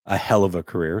 a hell of a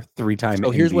career. 3-time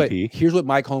MVP. Here's what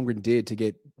Mike Holmgren did to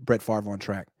get Brett Favre on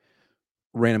track.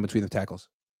 Ran him between the tackles.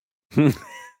 That's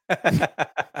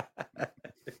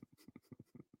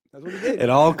what he did. It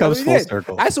all comes full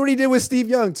circle. That's what he did with Steve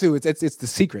Young too. It's the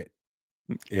secret.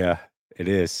 Yeah, it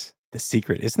is. The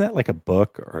Secret. Isn't that like a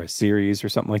book or a series or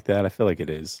something like that? I feel like it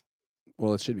is.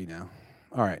 Well, it should be now.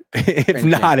 All right. If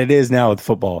not, it is now with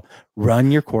football.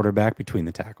 Run your quarterback between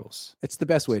the tackles. It's the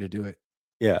best way to do it.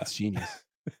 Yeah. It's genius.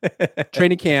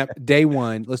 Training camp, day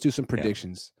 1. Let's do some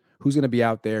predictions. Yeah. Who's going to be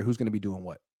out there? Who's going to be doing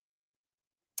what?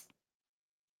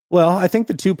 Well, I think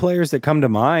the 2 players that come to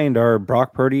mind are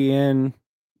Brock Purdy and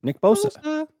Nick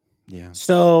Bosa. Yeah.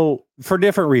 So for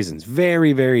different reasons,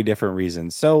 very, very different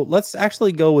reasons. So let's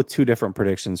actually go with 2 different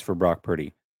predictions for Brock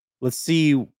Purdy. Let's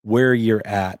see where you're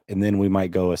at, and then we might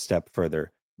go a step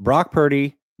further. Brock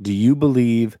Purdy, do you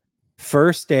believe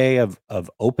first day of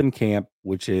open camp,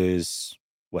 which is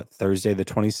Thursday the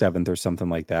 27th or something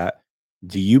like that?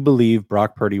 Do you believe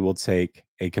Brock Purdy will take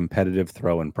a competitive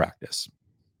throw in practice?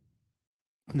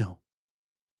 No.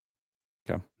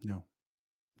 Okay. No.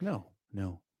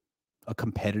 A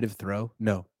competitive throw?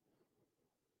 No.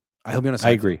 He'll be on a side.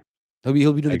 I agree. He'll be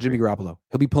doing the Jimmy Garoppolo.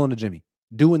 He'll be pulling the Jimmy.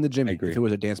 Doing the Jimmy. If it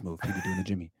was a dance move, he'd be doing the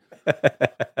Jimmy.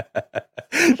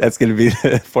 That's going to be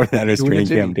the 49ers training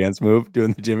camp dance move.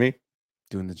 Doing the Jimmy.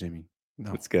 Doing the Jimmy.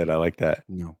 No. That's good. I like that.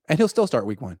 No. And he'll still start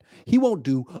week 1. He won't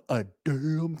do a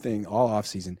damn thing all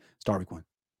offseason. Start week 1.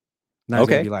 Now he's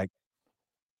gonna be like,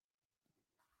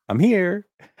 I'm here.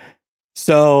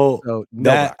 So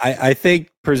that I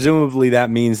think presumably that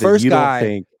means that you don't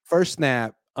think first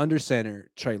snap under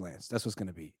center Trey Lance. That's what's going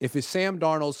to be. If it's Sam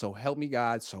Darnold, so help me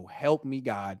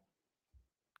God.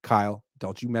 Kyle,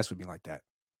 don't you mess with me like that.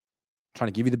 I'm trying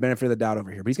to give you the benefit of the doubt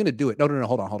over here, but he's going to do it. No.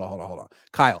 Hold on.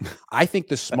 Kyle, I think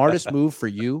the smartest move for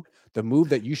you, the move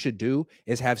that you should do,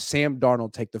 is have Sam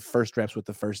Darnold take the first reps with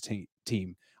the first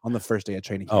team on the first day of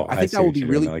training camp. I think that would be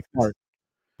really smart.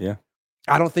 Yeah.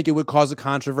 I don't think it would cause a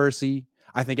controversy.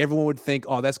 I think everyone would think,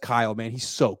 oh, that's Kyle, man. He's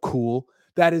so cool.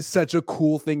 That is such a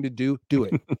cool thing to do. Do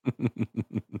it.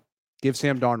 Give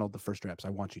Sam Darnold the first reps. I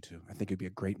want you to. I think it'd be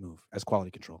a great move as quality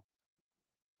control.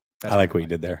 I like what you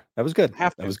did there. That was good.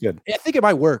 That was good. I think it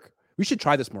might work. We should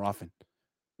try this more often.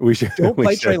 We should. Don't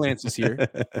play Trey Lance this year.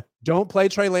 Don't play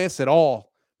Trey Lance at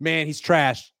all. Man, he's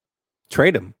trash.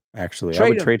 Trade him, actually. I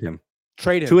would trade him.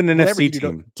 Trade him. To an NFC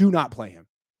team. Do not play him.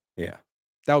 Yeah.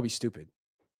 That would be stupid.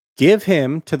 Give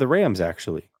him to the Rams,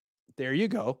 actually. There you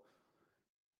go.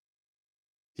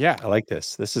 Yeah. I like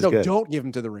this. This is good. Don't give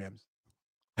him to the Rams.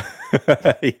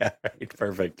 Yeah, right.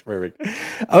 Perfect.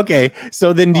 Okay.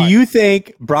 So then do you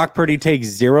think Brock Purdy takes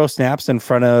 0 snaps in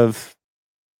front of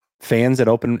fans at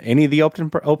any of the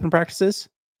open practices?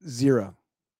 0.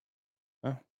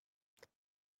 Oh.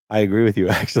 I agree with you,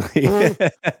 actually.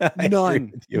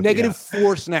 None.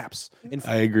 -4 snaps.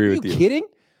 I agree with you. Are you kidding?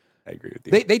 I agree with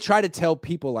you. They try to tell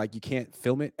people like you can't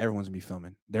film it. Everyone's gonna be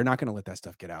filming. They're not gonna let that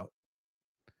stuff get out.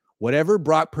 Whatever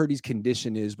Brock Purdy's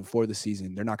condition is before the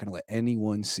season, they're not gonna let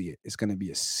anyone see it. It's gonna be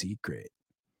a secret.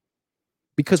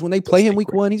 Because when they play him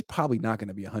week 1, he's probably not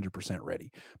gonna be 100%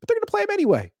 ready. But they're gonna play him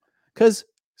anyway. Because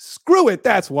screw it,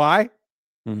 that's why.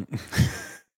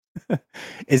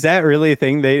 Is that really a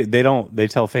thing? They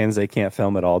tell fans they can't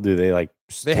film at all. Do they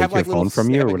they have your phone from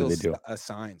you, or what do they do?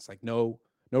 Signs like no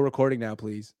recording now,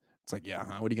 please. It's like, yeah,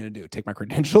 what are you going to do? Take my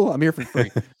credential? I'm here for free.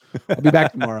 I'll be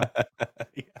back tomorrow.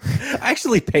 I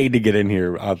actually paid to get in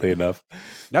here, oddly enough.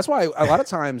 That's why a lot of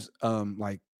times,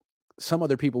 like some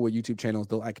other people with YouTube channels,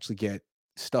 they'll actually get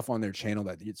stuff on their channel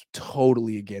that it's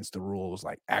totally against the rules,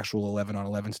 like actual 11 on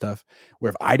 11 stuff.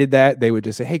 Where if I did that, they would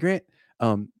just say, hey, Grant,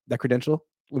 that credential,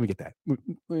 let me get that.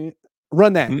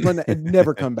 Run that and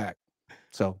never come back.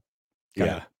 So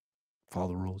Yeah. Follow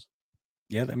the rules.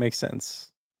 Yeah, that makes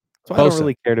sense. So I don't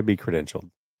really care to be credentialed.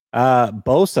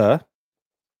 Bosa,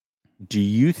 do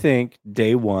you think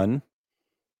day one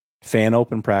fan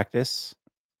open practice?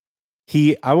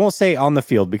 I won't say on the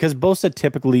field because Bosa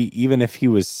typically, even if he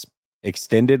was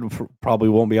extended, probably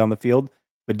won't be on the field.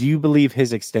 But do you believe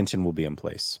his extension will be in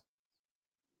place?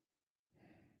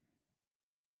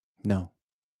 No.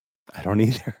 I don't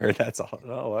either. That's all.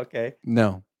 Oh, okay.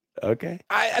 No. Okay.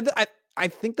 I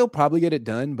think they'll probably get it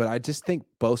done, but I just think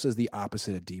Bosa is the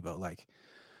opposite of Debo. Like,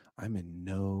 I'm in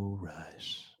no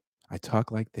rush. I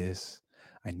talk like this.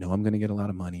 I know I'm going to get a lot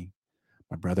of money.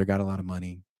 My brother got a lot of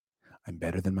money. I'm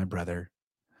better than my brother.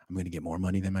 I'm going to get more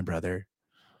money than my brother.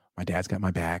 My dad's got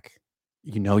my back.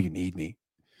 You know you need me.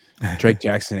 Drake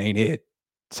Jackson ain't it.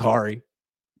 Sorry.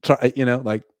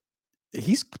 Like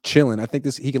he's chilling. I think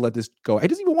he could let this go.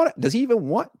 Does he even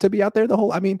want to be out there the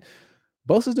whole? I mean,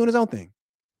 Bosa's doing his own thing.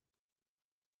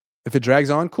 If it drags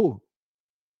on, cool.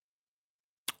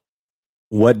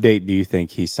 What date do you think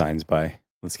he signs by?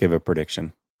 Let's give a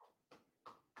prediction.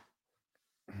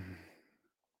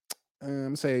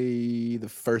 Say the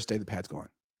first day the pad's going.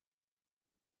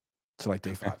 So like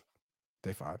day 5.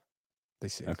 Day 5. Day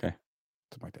 6. Okay.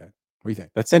 Something like that. What do you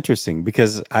think? That's interesting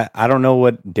because I don't know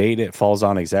what date it falls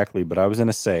on exactly, but I was going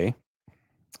to say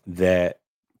that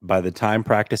by the time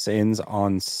practice ends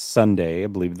on Sunday, I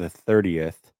believe the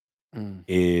 30th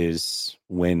is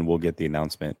when we'll get the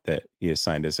announcement that he has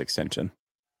signed his extension.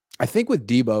 I think with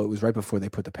Debo, it was right before they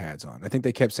put the pads on. I think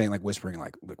they kept saying, like, whispering,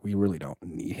 like, look, we really don't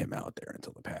need him out there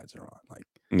until the pads are on. Like,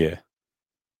 yeah.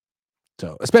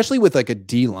 So, especially with like a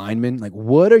D lineman, like,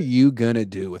 what are you gonna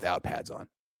do without pads on?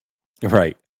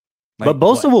 Right. Like, but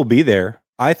Bosa will be there.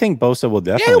 I think Bosa will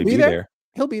definitely be there.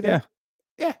 He'll be there.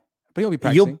 Yeah. But he'll be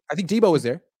You'll- practicing. I think Debo was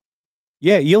there.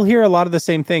 Yeah, you'll hear a lot of the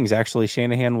same things. Actually,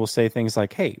 Shanahan will say things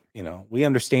like, hey, we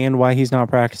understand why he's not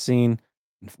practicing.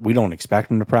 We don't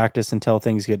expect him to practice until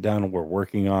things get done. We're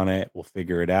working on it. We'll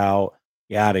figure it out.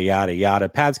 Yada, yada, yada.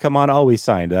 Pads come on. Oh, we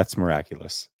signed. That's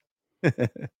miraculous.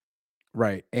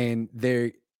 Right. And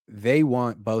they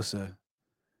want Bosa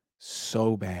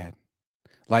so bad.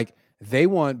 Like, they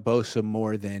want Bosa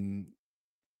more than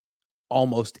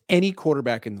almost any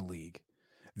quarterback in the league.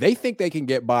 They think they can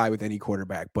get by with any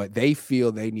quarterback, but they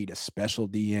feel they need a special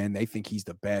DN. They think he's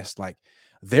the best. Like,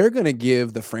 they're going to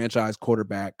give the franchise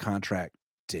quarterback contract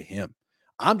to him.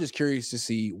 I'm just curious to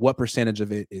see what percentage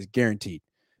of it is guaranteed,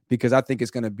 because I think it's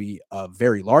going to be a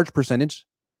very large percentage.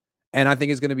 And I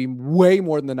think it's going to be way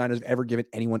more than the Niners have ever given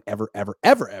anyone ever.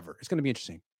 It's going to be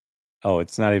interesting. Oh,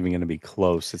 it's not even going to be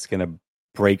close. It's going to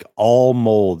break all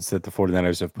molds that the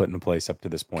 49ers have put into place up to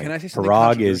this point. Can I say something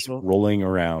Parag is controversial? rolling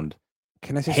around.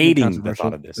 Can I say hating something the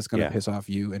thought of this? that's going to piss off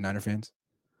you and Niner fans?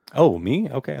 Oh, me?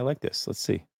 Okay, I like this. Let's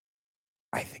see.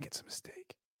 I think it's a mistake.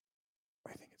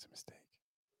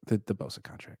 The Bosa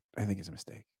contract. I think it's a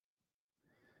mistake.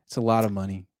 It's a lot of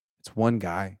money. It's one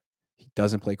guy. He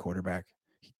doesn't play quarterback.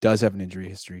 He does have an injury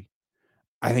history.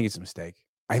 I think it's a mistake.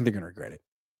 I think they're going to regret it.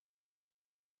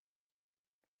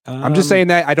 I'm just saying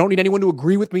that. I don't need anyone to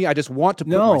agree with me. I just want to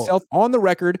put myself on the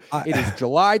record. It is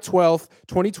July 12th,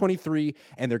 2023,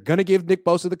 and they're going to give Nick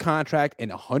Bosa the contract,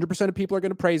 and 100% of people are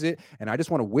going to praise it. And I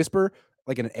just want to whisper,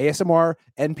 like in an ASMR,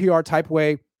 NPR type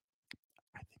way,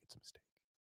 I think it's a mistake.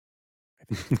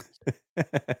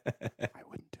 I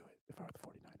wouldn't do it if I were the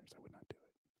 49ers. I would not do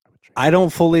it. I don't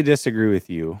fully disagree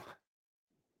with you.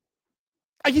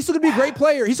 He's still going to be a great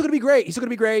player. He's still going to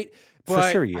be great. But,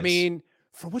 for sure he is. I mean,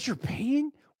 for what you're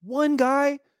paying, one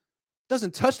guy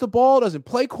doesn't touch the ball, doesn't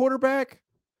play quarterback.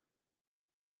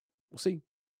 We'll see.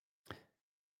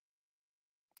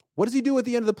 What does he do at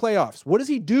the end of the playoffs? What does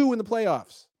he do in the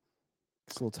playoffs?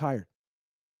 He's a little tired.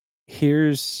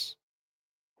 Here's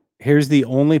the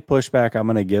only pushback I'm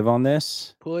going to give on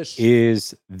this.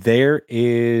 Is there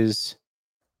is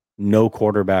no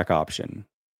quarterback option.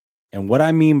 And what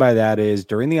I mean by that is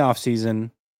during the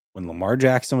offseason, when Lamar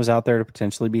Jackson was out there to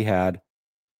potentially be had,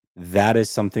 that is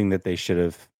something that they should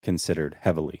have considered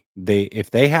heavily.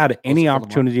 If they had any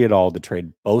opportunity at all to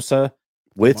trade Bosa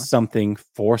with something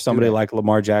for somebody like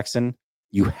Lamar Jackson,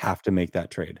 you have to make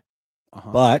that trade.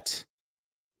 But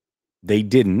they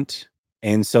didn't.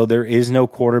 And so there is no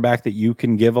quarterback that you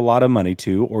can give a lot of money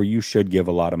to, or you should give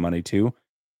a lot of money to.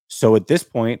 So at this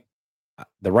point,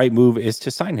 the right move is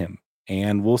to sign him.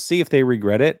 And we'll see if they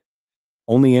regret it.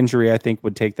 Only injury, I think,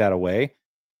 would take that away.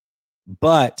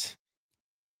 But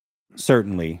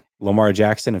certainly, Lamar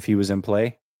Jackson, if he was in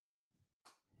play,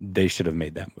 they should have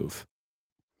made that move.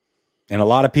 And a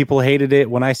lot of people hated it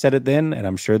when I said it then, and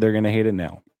I'm sure they're going to hate it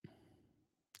now.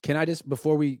 Can I just,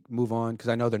 before we move on, because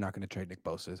I know they're not going to trade Nick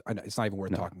Bosa. I know it's not even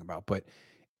worth talking about. But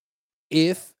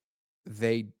if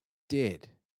they did,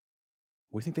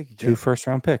 what do you think they could get? 2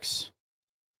 first-round picks.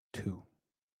 2.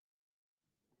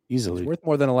 Easily. It's worth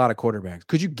more than a lot of quarterbacks.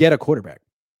 Could you get a quarterback?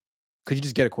 Could you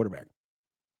just get a quarterback?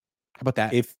 How about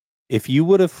that? If you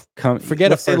would have come,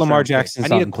 forget let's say Lamar Jackson.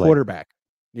 Jackson's I need a play. quarterback.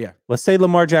 Yeah. Let's say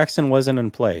Lamar Jackson wasn't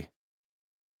in play.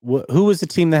 Who was the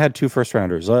team that had 2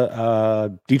 first-rounders?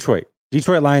 Detroit.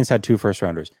 Detroit Lions had 2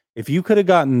 first-rounders. If you could have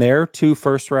gotten their 2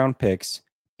 first-round picks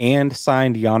and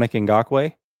signed Yannick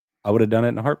Ngakoue, I would have done it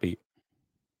in a heartbeat.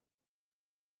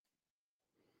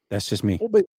 That's just me. Well,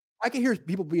 but I can hear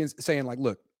people saying like,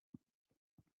 look,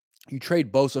 you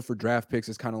trade Bosa for draft picks.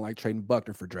 It's kind of like trading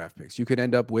Buckner for draft picks. You could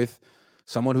end up with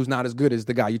someone who's not as good as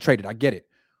the guy you traded. I get it.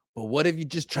 But what if you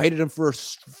just traded him for a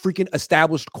freaking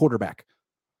established quarterback?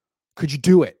 Could you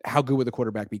do it? How good would the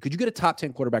quarterback be? Could you get a top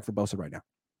 10 quarterback for Bosa right now?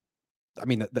 I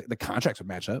mean, the contracts would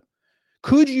match up.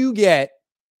 Could you get,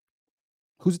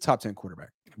 who's a top 10 quarterback?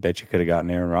 I bet you could have gotten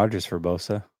Aaron Rodgers for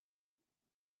Bosa.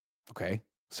 Okay.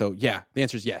 So, yeah, the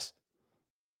answer is yes.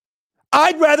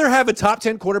 I'd rather have a top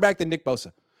 10 quarterback than Nick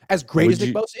Bosa, as great as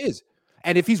Nick Bosa is.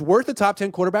 And if he's worth a top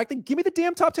 10 quarterback, then give me the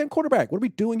damn top 10 quarterback. What are we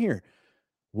doing here?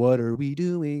 What are we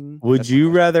doing? Would you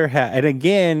rather have, and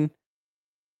again,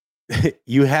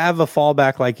 you have a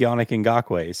fallback like Yannick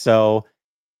Ngakoue. So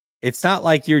it's not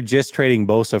like you're just trading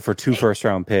Bosa for 2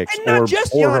 first-round picks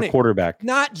or a quarterback.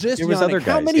 Not just there was Yannick. other guys,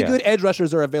 How many good edge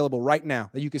rushers are available right now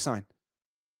that you can sign?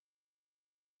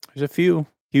 There's a few.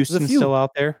 Houston's still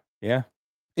out there. Yeah.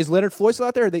 Is Leonard Floyd still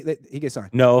out there? Or he gets signed?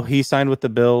 No, he signed with the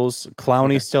Bills.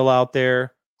 Clowney's still out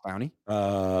there. Clowney.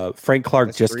 Frank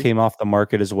Clark just came off the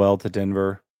market as well to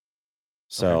Denver.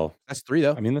 So that's 3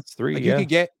 though. I mean, that's 3. Like yeah.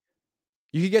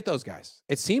 You could get those guys.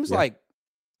 It seems like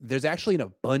there's actually an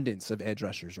abundance of edge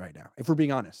rushers right now. If we're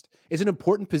being honest, it's an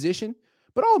important position,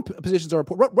 but all positions are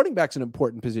important. Running back's an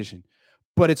important position,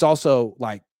 but it's also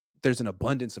like there's an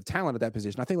abundance of talent at that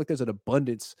position. I think like there's an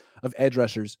abundance of edge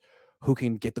rushers who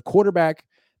can get the quarterback.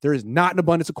 There is not an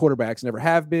abundance of quarterbacks, never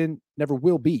have been, never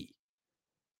will be.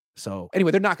 So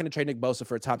anyway, they're not going to trade Nick Bosa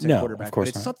for a top 10 quarterback. Of course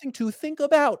but it's something to think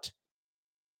about.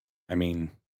 I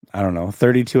mean, I don't know,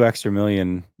 32 extra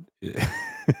million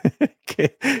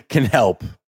can help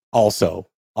also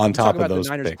on top of those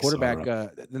the Niners picks. Quarterback,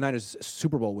 the Niners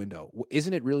Super Bowl window.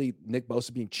 Isn't it really Nick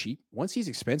Bosa being cheap? Once he's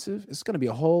expensive, it's going to be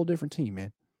a whole different team,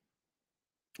 man.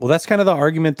 Well, that's kind of the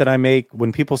argument that I make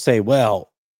when people say,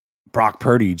 well, Brock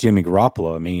Purdy, Jimmy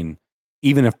Garoppolo. I mean,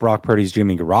 even if Brock Purdy's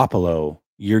Jimmy Garoppolo,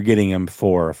 you're getting him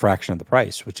for a fraction of the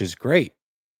price, which is great.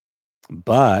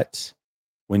 But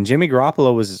when Jimmy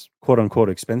Garoppolo was quote unquote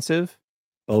expensive,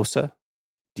 Bosa,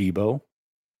 Debo,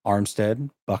 Armstead,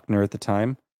 Buckner at the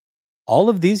time, all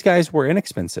of these guys were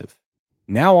inexpensive.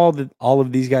 Now all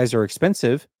of these guys are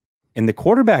expensive, and the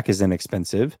quarterback is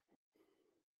inexpensive,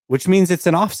 which means it's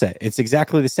an offset. It's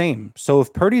exactly the same. So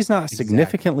if Purdy's not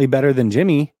significantly better than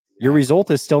Jimmy, your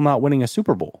result is still not winning a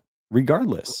Super Bowl,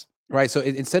 regardless. Right. So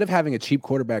instead of having a cheap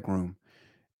quarterback room,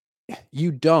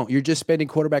 you're just spending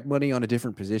quarterback money on a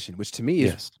different position, which to me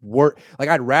is like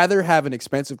I'd rather have an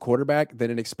expensive quarterback than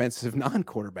an expensive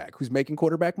non-quarterback who's making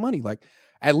quarterback money. Like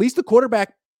at least the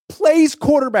quarterback plays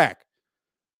quarterback.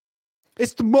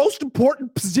 It's the most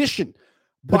important position.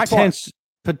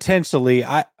 Potentially.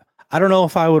 I don't know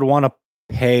if I would want to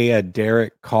pay a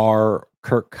Derek Carr,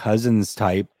 Kirk Cousins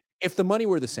type. If the money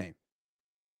were the same.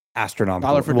 Astronomical.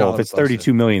 Dollar for dollar. If it's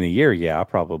 $32 million a year, yeah,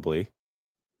 probably.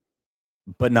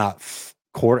 But not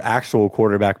actual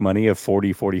quarterback money of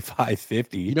 40, 45,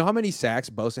 50. You know how many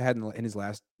sacks Bosa had in his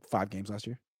last 5 games last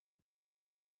year?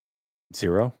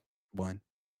 0. 1.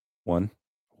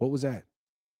 What was that?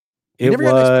 It never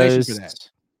got an explanation for that.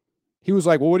 He was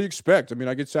like, well, what do you expect? I mean,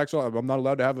 I get sacks. I'm not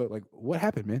allowed to have what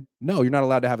happened, man? No, you're not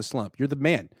allowed to have a slump. You're the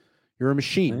man. You're a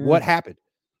machine. What happened?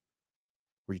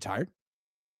 Were you tired?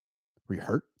 Were you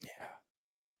hurt? Yeah.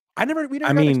 We never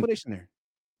got an explanation there.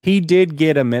 He did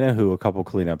get a Menahu a couple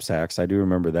cleanup sacks. I do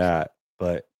remember that,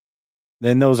 but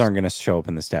then those aren't going to show up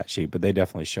in the stat sheet, but they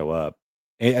definitely show up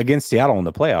against Seattle in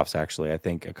the playoffs. Actually, I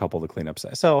think a couple of the cleanup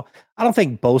sacks. So I don't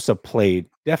think Bosa played.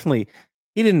 Definitely,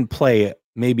 he didn't play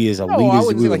maybe as elite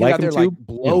as we would like him to. He didn't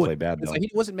play bad though. He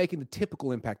wasn't making the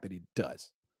typical impact that he does.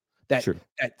 That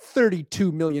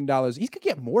 $32 million, he could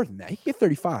get more than that. He could get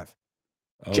 35.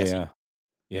 Oh yeah.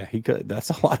 Yeah, he could. That's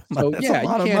a lot of money. So, That's a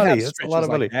lot of money. That's a lot of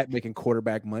money. Like that, making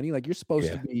quarterback money. Like you're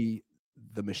supposed to be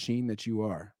the machine that you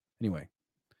are. Anyway,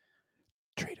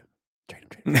 trade him.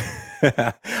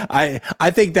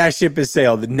 I think that ship has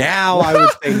sailed. Now I would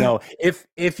say no.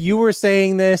 If you were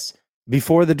saying this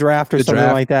before the draft or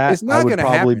something like that, I would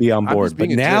probably be on board. But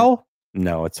now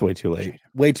No, it's way too late.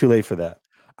 Way too late for that.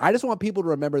 I just want people to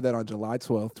remember that on July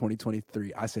 12th,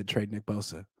 2023, I said trade Nick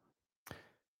Bosa.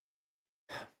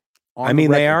 I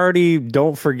mean, they already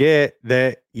don't forget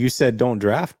that you said don't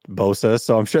draft Bosa,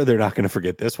 so I'm sure they're not going to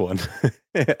forget this one.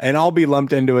 And I'll be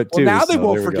lumped into it too. Well, now they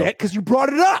won't forget because you brought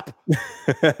it up.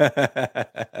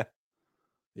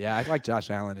 Yeah, I like Josh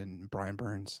Allen and Brian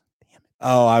Burns. Damn it.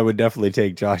 Oh, I would definitely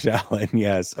take Josh Allen.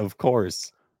 Yes, of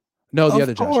course. No, the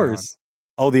other Josh Allen.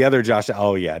 Oh, the other Josh.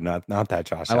 Oh, yeah, not that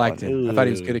Josh I liked Allen. him. I thought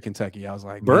he was good at Kentucky. I was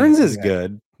like, Burns is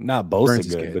good. Not Bosa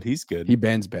good, but he's good. He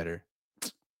bends better.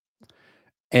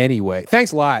 Anyway,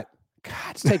 thanks a lot.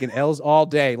 God, it's taking L's all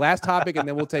day. Last topic, and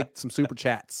then we'll take some super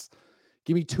chats.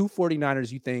 Give me 2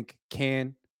 49ers you think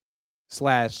can/will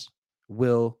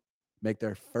make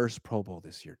their first Pro Bowl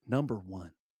this year. Number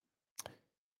 1.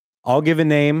 I'll give a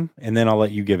name, and then I'll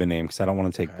let you give a name because I don't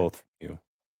want to take both from you.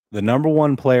 The number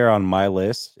 1 player on my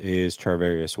list is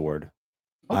Charvarius Ward.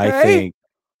 Okay.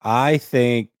 I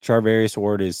think Charvarius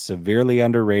Ward is severely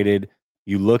underrated.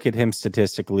 You look at him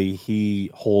statistically, he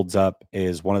holds up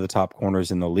as one of the top corners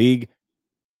in the league.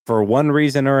 For one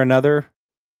reason or another,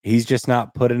 he's just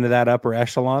not put into that upper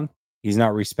echelon. He's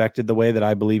not respected the way that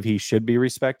I believe he should be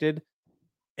respected.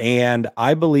 And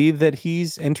I believe that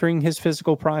he's entering his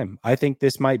physical prime. I think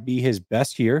this might be his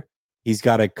best year. He's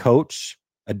got a coach,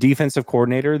 a defensive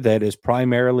coordinator that is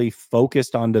primarily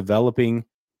focused on developing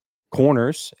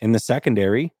corners in the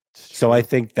secondary. So I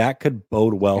think that could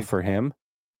bode well for him.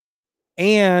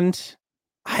 And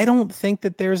I don't think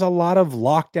that there's a lot of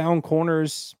lockdown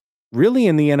corners really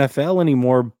in the NFL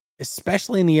anymore,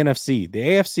 especially in the NFC. The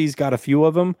AFC's got a few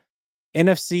of them.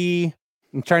 NFC,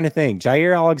 I'm trying to think.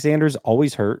 Jair Alexander's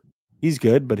always hurt. He's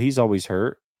good, but he's always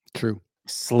hurt. True.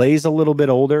 Slay's a little bit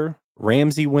older.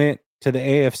 Ramsey went to the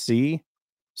AFC.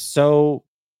 So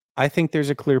I think there's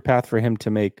a clear path for him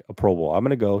to make a Pro Bowl. I'm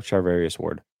going to go Charvarius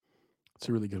Ward. It's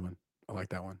a really good one. I like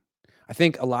that one. I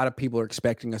think a lot of people are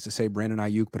expecting us to say Brandon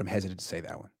Ayuk, but I'm hesitant to say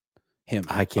that one. Him.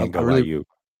 I can't go Ayuk.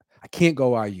 I can't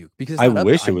go Ayuk because I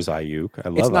wish it was Ayuk.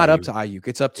 It's not up to Ayuk.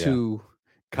 It's up to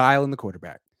Kyle and the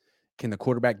quarterback. Can the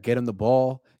quarterback get him the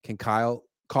ball? Can Kyle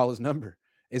call his number?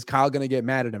 Is Kyle going to get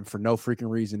mad at him for no freaking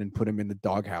reason and put him in the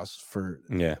doghouse for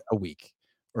a week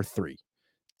or 3?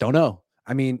 Don't know.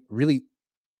 I mean, really,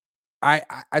 I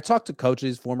talk to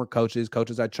coaches, former coaches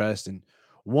I trust, and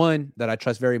one that I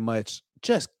trust very much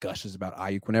just gushes about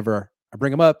Ayuk whenever I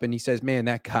bring him up, and he says, man,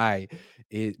 that guy,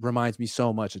 it reminds me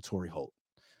so much of Torrey Holt.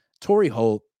 Torrey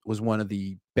Holt was one of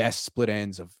the best split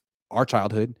ends of our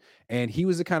childhood, and he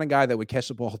was the kind of guy that would catch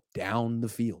the ball down the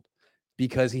field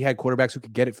because he had quarterbacks who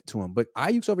could get it to him. But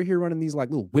Ayuk's over here running these like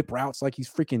little whip routes like he's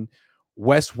freaking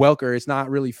Wes Welker. It's not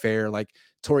really fair. Like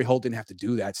Torrey Holt didn't have to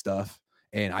do that stuff,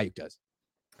 and Ayuk does.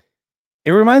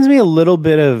 It reminds me a little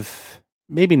bit of,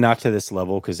 maybe not to this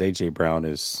level because A.J. Brown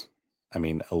is, I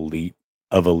mean, elite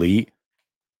of elite.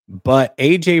 But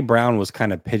A.J. Brown was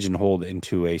kind of pigeonholed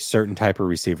into a certain type of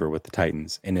receiver with the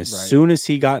Titans. And as soon as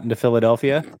he got into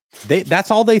Philadelphia,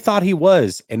 that's all they thought he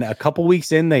was. And a couple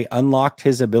weeks in, they unlocked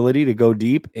his ability to go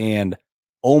deep. And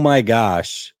oh my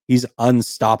gosh, he's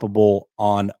unstoppable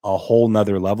on a whole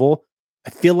nother level. I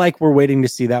feel like we're waiting to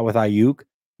see that with Ayuk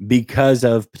because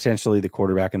of potentially the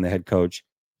quarterback and the head coach.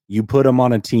 You put him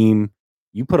on a team,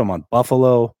 you put him on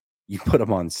Buffalo, you put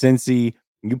him on Cincy,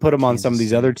 you put him on some of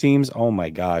these other teams. Oh my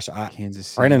gosh.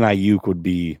 Brandon Ayuk would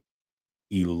be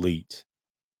elite.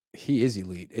 He is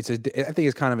elite. I think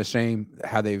it's kind of a shame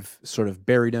how they've sort of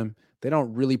buried him. They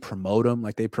don't really promote him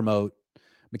like they promote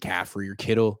McCaffrey or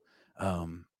Kittle.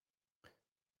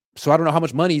 So I don't know how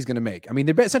much money he's going to make. I mean,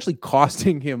 they're essentially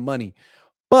costing him money,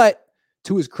 but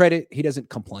to his credit, he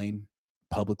doesn't complain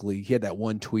publicly. He had that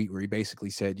one tweet where he basically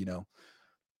said, you know,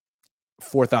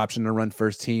 4th option to run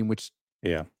first team, which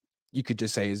you could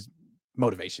just say is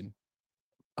motivation.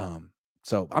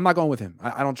 So I'm not going with him.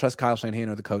 I don't trust Kyle Shanahan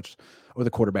or the coach or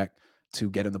the quarterback to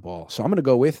get him the ball. So I'm going to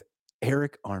go with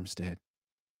Eric Armstead.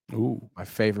 Ooh, my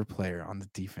favorite player on the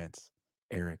defense,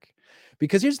 Eric.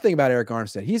 Because here's the thing about Eric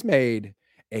Armstead. He's made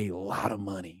a lot of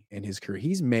money in his career.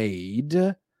 He's made,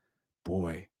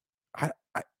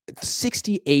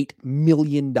 $68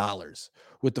 million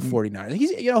with the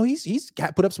 49ers. He's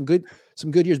put up some good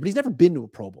years, but he's never been to a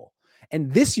Pro Bowl.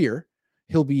 And this year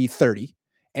he'll be 30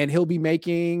 and he'll be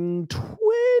making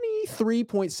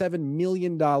 $23.7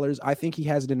 million. I think he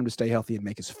has it in him to stay healthy and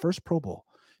make his first Pro Bowl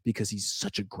because he's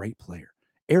such a great player.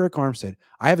 Eric Armstead,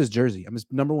 I have his jersey. I'm his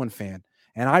number 1 fan.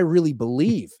 And I really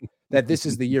believe that this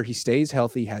is the year he stays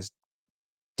healthy, has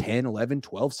 10, 11,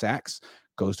 12 sacks,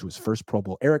 goes to his first Pro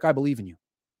Bowl. Eric, I believe in you.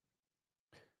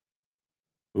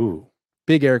 Ooh.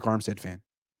 Big Eric Armstead fan.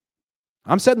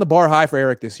 I'm setting the bar high for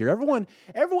Eric this year. Everyone,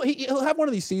 he'll have one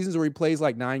of these seasons where he plays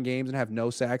like 9 games and have no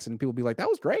sacks, and people will be like, that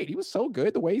was great. He was so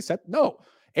good the way he set. No,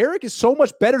 Eric is so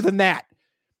much better than that.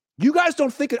 You guys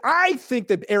don't think it. I think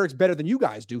that Eric's better than you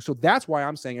guys do. So that's why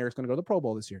I'm saying Eric's going to go to the Pro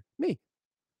Bowl this year. Me.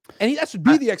 And that should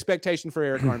be the expectation for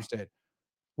Eric Armstead,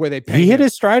 where they pay He hit him.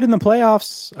 his stride in the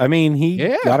playoffs. I mean, he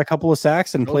got a couple of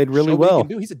sacks and played really well.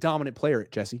 He's a dominant player,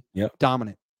 Jesse. Yep.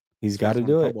 Dominant. He's got to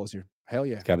do it. Here. Hell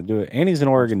yeah. He's got to do it. And he's an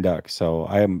Oregon Duck. So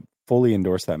I am fully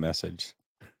endorse that message.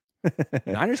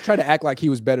 Niners tried to act like he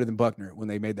was better than Buckner when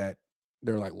they made that.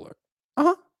 They're like, look,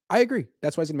 I agree.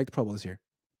 That's why he's going to make the Pro Bowl this year.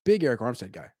 Big Eric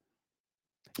Armstead guy.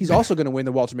 He's also going to win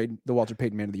the Walter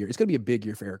Payton Man of the Year. It's going to be a big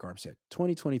year for Eric Armstead.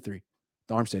 2023,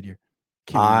 the Armstead year.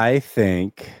 I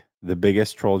think the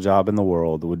biggest troll job in the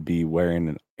world would be wearing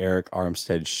an Eric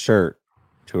Armstead shirt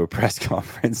to a press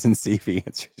conference and see if he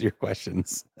answers your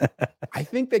questions. I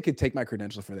think they could take my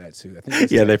credential for that too. I think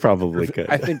they probably could.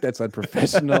 I think that's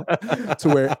unprofessional to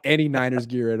wear any Niners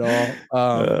gear at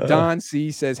all. Don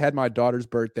C says, had my daughter's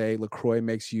birthday. LaCroix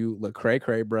makes you LaCroix,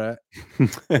 bruh.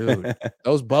 Dude,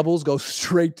 those bubbles go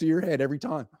straight to your head every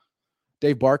time.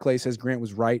 Dave Barclay says Grant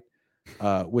was right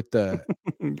with the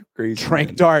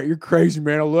trank dart. You're crazy,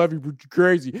 man. I love you, but you're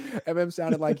crazy. MM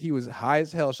sounded like he was high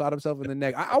as hell, shot himself in the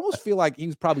neck. I almost feel like he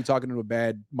was probably talking to a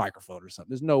bad microphone or something.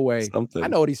 There's no way. I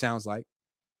know what he sounds like.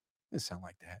 It sound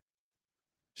like that.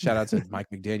 Shout out to Mike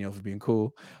McDaniel for being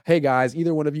cool. Hey guys,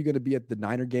 either one of you going to be at the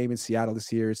Niner game in Seattle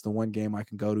this year? It's the one game I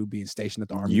can go to, being stationed at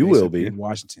the Army. You will be in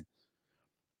Washington.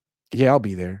 Yeah, I'll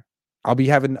be there. I'll be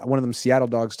having one of them Seattle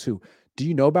dogs too. Do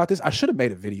you know about this? I should have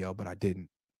made a video, but I didn't.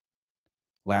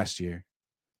 Last year,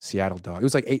 Seattle dog. It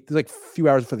was like a few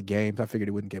hours for the game. So I figured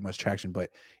it wouldn't get much traction. But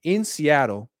in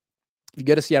Seattle, if you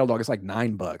get a Seattle dog, it's like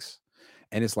 $9.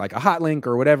 And it's like a hot link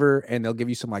or whatever. And they'll give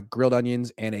you some like grilled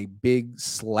onions and a big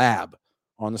slab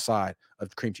on the side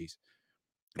of cream cheese.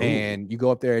 Ooh. And you go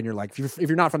up there and you're like, if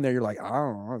you're not from there, you're like, I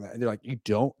don't know. And they're like, you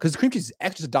don't, because the cream cheese is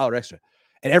extra, $1 extra.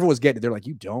 And everyone's getting it. They're like,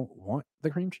 you don't want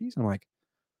the cream cheese? And I'm like,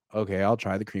 okay, I'll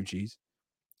try the cream cheese.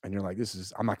 And you're like,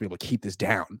 I'm not gonna be able to keep this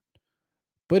down.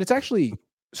 But it's actually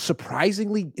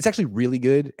it's actually really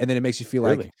good. And then it makes you feel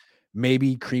like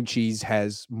maybe cream cheese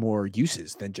has more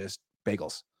uses than just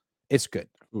bagels. It's good.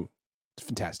 Ooh, it's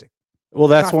fantastic. Well,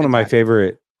 that's one of my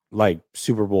favorite like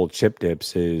Super Bowl chip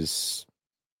dips is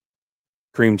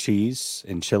cream cheese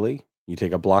and chili. You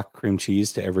take a block of cream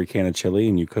cheese to every can of chili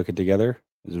and you cook it together.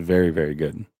 It's very, very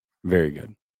good. Very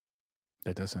good.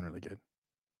 That does sound really good.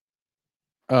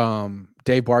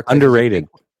 Dave Barkley. Underrated.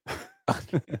 I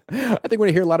think we're going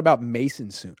to hear a lot about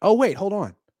Mason soon. Oh, wait, hold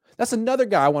on. That's another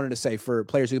guy I wanted to say for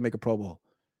players who can make a Pro Bowl.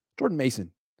 Jordan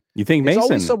Mason. You think Mason? There's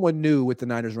always someone new with the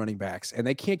Niners running backs, and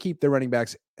they can't keep their running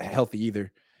backs healthy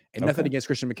either. And nothing against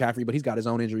Christian McCaffrey, but he's got his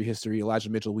own injury history. Elijah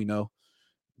Mitchell, we know.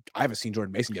 I haven't seen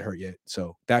Jordan Mason get hurt yet,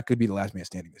 so that could be the last man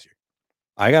standing this year.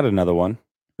 I got another one.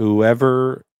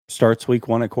 Whoever starts week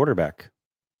 1 at quarterback,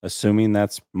 assuming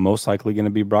that's most likely going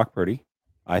to be Brock Purdy,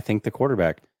 I think the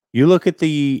quarterback. You look at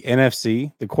the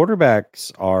NFC, the quarterbacks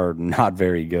are not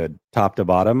very good, top to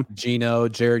bottom. Geno,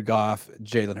 Jared Goff,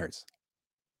 Jalen Hurts.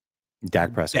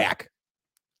 Dak Prescott. Dak.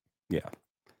 Yeah.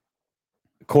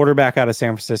 Quarterback out of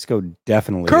San Francisco,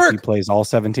 definitely. Kirk. If he plays all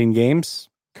 17 games,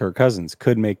 Kirk Cousins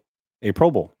could make a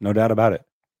Pro Bowl. No doubt about it.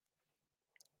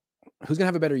 Who's going to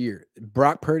have a better year,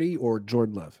 Brock Purdy or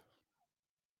Jordan Love?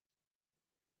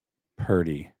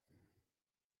 Purdy.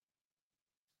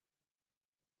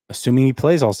 Assuming he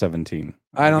plays all 17.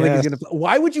 I don't think he's going to play.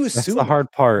 Why would you assume? That's the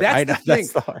hard part. That's the thing.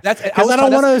 Because I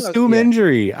don't want to assume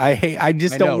injury. I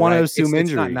just don't want to assume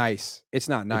injury. It's not nice. It's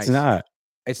not nice.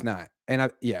 It's not.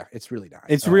 And it's really not.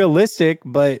 It's realistic,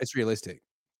 but it's realistic.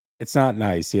 It's not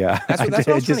nice. Yeah. That's what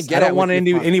I was trying to get at. I don't want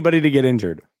anybody to get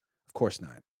injured. Of course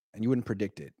not. And you wouldn't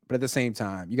predict it. But at the same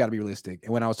time, you got to be realistic.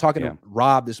 And when I was talking to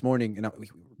Rob this morning, and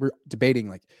we're debating,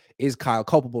 like, is Kyle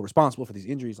culpable, responsible for these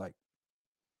injuries? Like,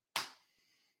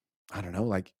 I don't know.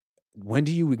 Like, when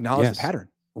do you acknowledge the pattern?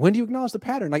 When do you acknowledge the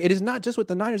pattern? Like, it is not just with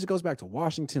the Niners. It goes back to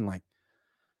Washington. Like,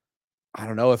 I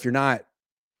don't know. If you're not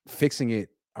fixing it,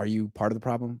 are you part of the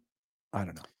problem? I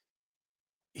don't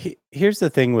know. Here's the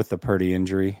thing with the Purdy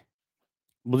injury.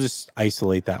 We'll just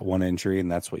isolate that one injury,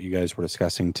 and that's what you guys were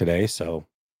discussing today. So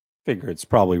figure it's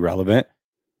probably relevant.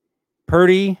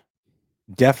 Purdy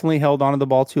definitely held onto the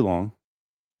ball too long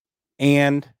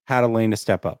and had a lane to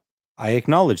step up. I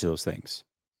acknowledge those things.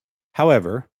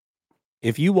 However,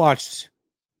 if you watched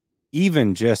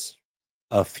even just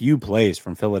a few plays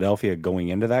from Philadelphia going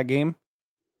into that game,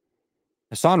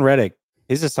 Hassan Reddick,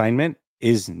 his assignment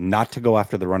is not to go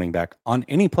after the running back on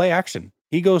any play action.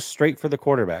 He goes straight for the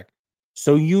quarterback.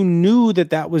 So you knew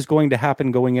that was going to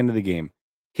happen going into the game.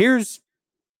 Here's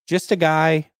just a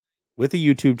guy with a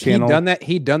YouTube channel.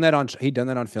 He'd done that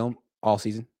on film all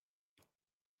season.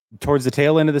 Towards the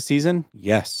tail end of the season,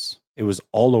 yes, it was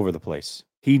all over the place.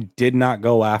 He did not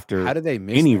go after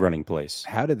any running plays.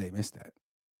 How did they miss that?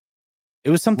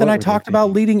 It was something I talked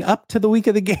about leading up to the week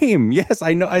of the game. Yes,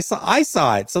 I know. I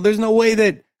saw it. So there's no way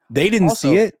that they didn't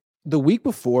see it. The week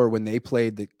before when they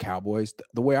played the Cowboys,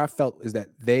 the way I felt is that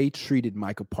they treated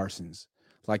Micah Parsons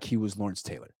like he was Lawrence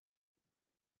Taylor.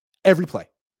 Every play.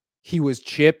 He was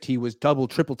chipped. He was double,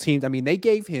 triple teamed. I mean, they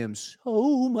gave him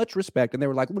so much respect. And they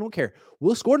were like, we don't care.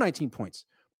 We'll score 19 points.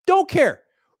 Don't care.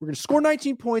 We're going to score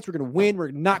 19 points. We're going to win. We're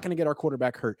not going to get our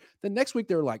quarterback hurt. The next week,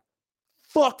 they were like,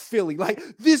 fuck Philly. Like,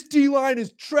 this D-line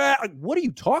is trash. Like, what are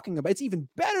you talking about? It's even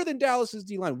better than Dallas's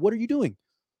D-line. What are you doing?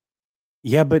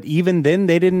 Yeah, but even then,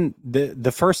 they didn't,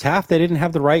 the first half, they didn't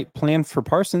have the right plan for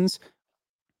Parsons.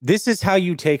 This is how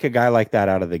you take a guy like that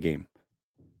out of the game.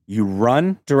 You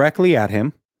run directly at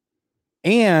him,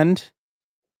 and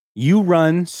you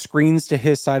run screens to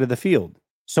his side of the field.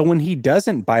 So when he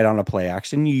doesn't bite on a play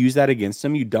action, you use that against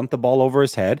him. You dump the ball over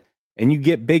his head, and you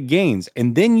get big gains.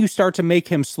 And then you start to make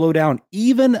him slow down.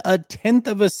 Even a 1/10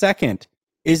 of a second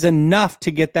is enough to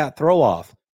get that throw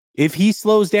off. If he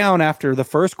slows down after the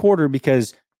first quarter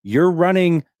because you're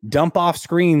running dump off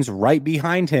screens right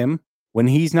behind him when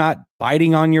he's not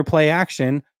biting on your play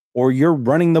action, or you're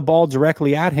running the ball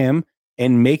directly at him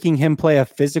and making him play a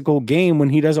physical game when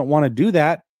he doesn't want to do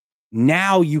that,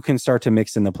 now you can start to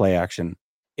mix in the play action.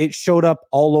 It showed up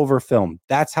all over film.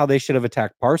 That's how they should have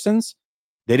attacked Parsons.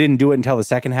 They didn't do it until the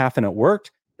second half, and it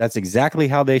worked. That's exactly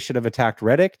how they should have attacked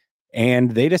Reddick.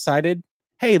 And they decided,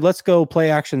 hey, let's go play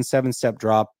action 7-step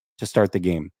drop to start the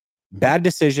game. Bad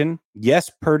decision. Yes,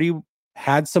 Purdy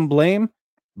had some blame,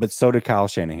 but so did Kyle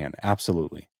Shanahan.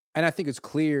 Absolutely. And I think it's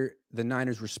clear the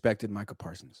Niners respected Micah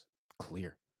Parsons.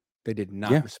 Clear. They did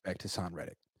not respect Hassan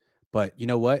Reddick. But you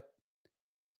know what?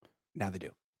 Now they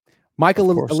do. Michael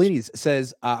Alini's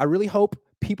says, I really hope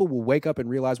people will wake up and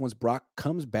realize once Brock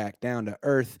comes back down to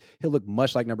earth, he'll look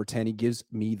much like number 10. He gives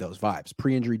me those vibes.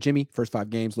 Pre-injury Jimmy, first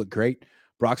 5 games look great.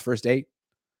 Brock's first 8.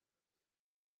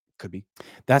 Could be.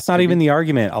 That's not even the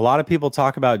argument. A lot of people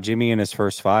talk about Jimmy in his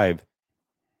first 5.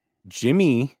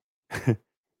 Jimmy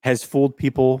has fooled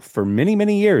people for many,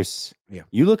 many years. Yeah.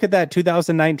 You look at that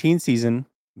 2019 season,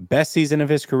 best season of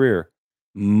his career.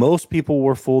 Most people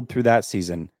were fooled through that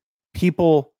season.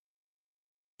 People,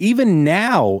 even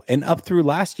now and up through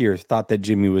last year, thought that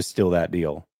Jimmy was still that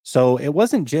deal. So it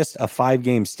wasn't just a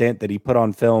 5-game stint that he put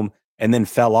on film and then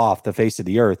fell off the face of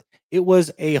the earth. It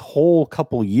was a whole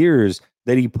couple years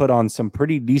that he put on some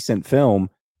pretty decent film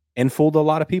and fooled a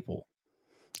lot of people.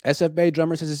 SF Bay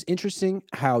Drummer says it's interesting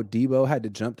how Debo had to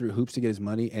jump through hoops to get his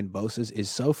money, and Bosa's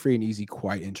is so free and easy.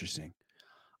 Quite interesting.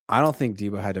 I don't think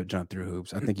Debo had to jump through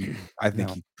hoops. I think he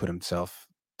put himself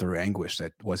through anguish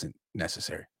that wasn't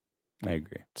necessary. I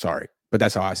agree. Sorry, but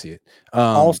that's how I see it.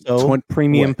 Also,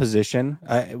 premium position.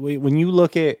 When you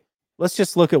look at, let's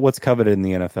just look at what's coveted in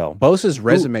the NFL. Bosa's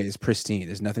resume is pristine.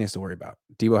 There's nothing else to worry about.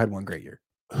 Debo had one great year.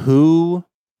 Who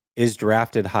is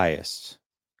drafted highest?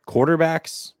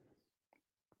 Quarterbacks,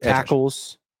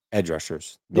 tackles, edge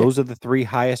rushers. Those are the 3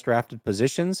 highest drafted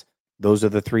positions. Those are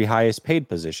the 3 highest paid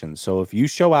positions. So if you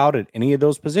show out at any of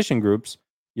those position groups,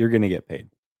 you're going to get paid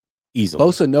easily.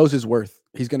 Bosa knows his worth.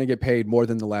 He's going to get paid more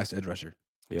than the last edge rusher.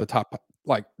 Yep. The top,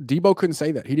 like Debo couldn't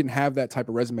say that. He didn't have that type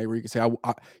of resume where you could say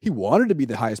he wanted to be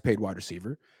the highest paid wide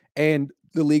receiver, and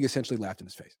the league essentially laughed in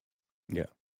his face. Yeah.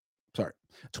 Sorry.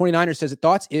 29er says,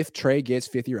 thoughts if Trey gets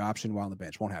 5th-year option while on the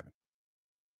bench? Won't happen.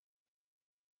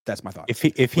 That's my thought.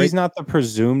 If he's not the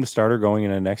presumed starter going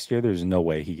into next year, there's no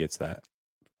way he gets that.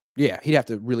 Yeah, he'd have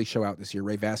to really show out this year.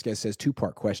 Ray Vasquez says,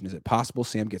 2-part question. Is it possible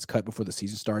Sam gets cut before the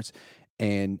season starts?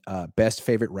 And best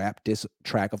favorite rap diss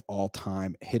track of all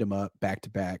time. Hit him up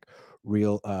back-to-back.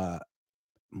 Real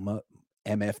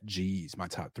MFGs, my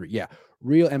top 3. Yeah,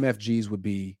 real MFGs would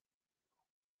be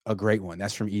a great one.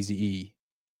 That's from Eazy-E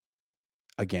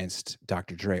against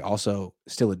Dr. Dre. Also,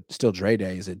 still Dre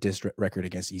Day is a diss record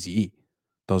against Eazy-E.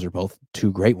 Those are both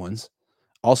 2 great ones.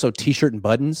 Also, T-shirt and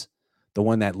buttons, the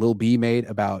one that Lil B made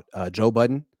about Joe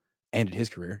Budden, ended his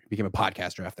career. He became a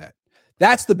podcaster after that.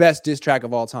 That's the best diss track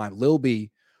of all time. Lil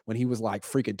B, when he was like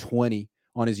freaking 20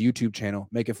 on his YouTube channel,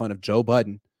 making fun of Joe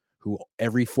Budden, who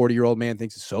every 40-year-old man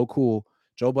thinks is so cool.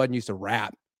 Joe Budden used to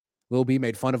rap. Lil B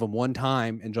made fun of him one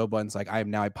time, and Joe Budden's like, I am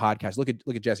now a podcast. Look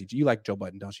at Jesse. You like Joe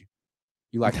Budden, don't you?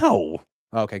 You like him? No.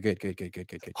 Okay, good.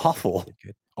 Awful.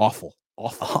 Good. Awful.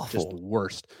 Just the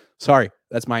worst. Sorry,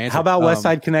 that's my answer. How about West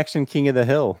Side Connection, King of the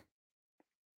Hill?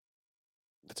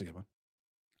 That's a good one.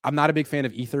 I'm not a big fan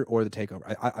of Ether or The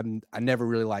Takeover. I never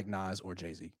really liked Nas or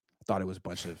Jay-Z. I thought it was a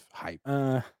bunch of hype.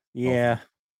 Yeah,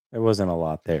 there wasn't a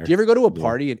lot there. Do you ever go to a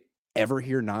party and ever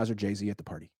hear Nas or Jay-Z at the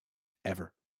party?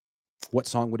 Ever? What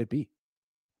song would it be?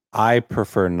 I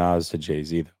prefer Nas to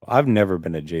Jay-Z. I've never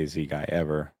been a Jay-Z guy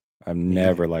ever. I've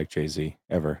never liked Jay-Z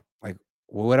ever. Like,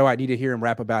 well, what do I need to hear him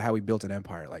rap about how he built an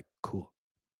empire? Like, cool.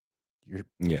 Your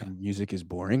music is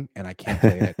boring and I can't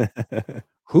play it.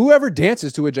 Whoever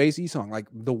dances to a Jay-Z song, like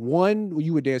the one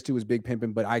you would dance to is Big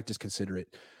Pimpin', but I just consider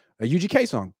it a UGK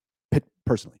song,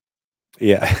 personally.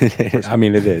 Yeah. I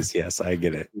mean, it is. Yes, I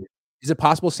get it. Is it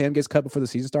possible Sam gets cut before the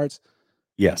season starts?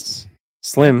 Yes.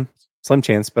 Slim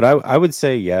chance, but I would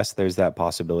say yes, there's that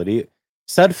possibility.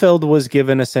 Sudfeld was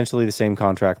given essentially the same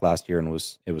contract last year and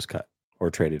it was cut or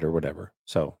traded or whatever.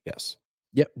 So, yes.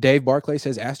 Yep. Dave Barclay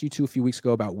says, asked you two a few weeks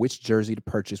ago about which jersey to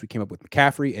purchase. We came up with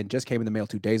McCaffrey and just came in the mail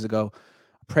 2 days ago.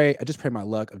 I just pray my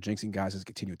luck of jinxing guys as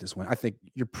continue with this one. I think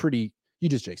you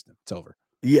just jinxed them. It's over.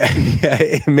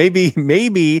 Yeah.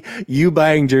 Maybe you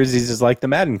buying jerseys is like the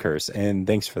Madden curse. And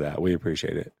thanks for that. We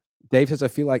appreciate it. Dave says, I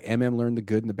feel like MM learned the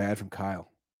good and the bad from Kyle.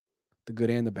 The good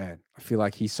and the bad. I feel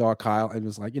like he saw Kyle and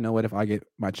was like, you know what? If I get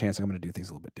my chance, I'm going to do things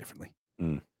a little bit differently.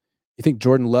 You think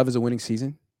Jordan Love is a winning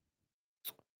season?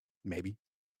 Maybe.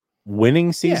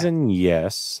 Winning season? Yeah.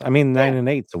 Yes. I mean,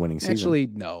 9-8 is a winning season. Actually,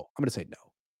 no. I'm going to say no.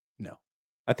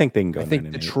 I think they can go. I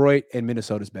think Detroit and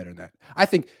Minnesota is better than that. I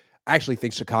actually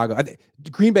think Chicago.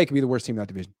 Green Bay could be the worst team in that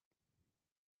division.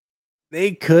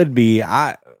 They could be.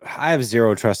 I have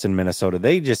zero trust in Minnesota.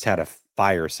 They just had a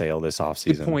fire sale this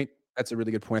offseason. Good point. That's a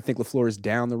really good point. I think LaFleur is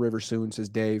down the river soon, says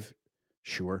Dave.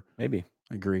 Sure. Maybe.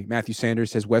 I agree. Matthew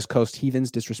Sanders says West Coast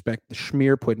heathens disrespect the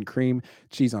schmear, putting cream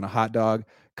cheese on a hot dog.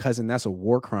 Cousin, that's a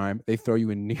war crime. They throw you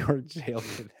in New York jail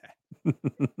for that.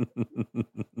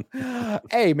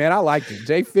 Hey, man, I liked it.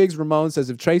 Jay Figs Ramon says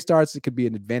if Trey starts, it could be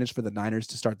an advantage for the Niners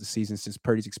to start the season since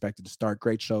Purdy's expected to start.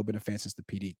 Great show. Been a fan since the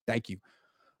PD. Thank you.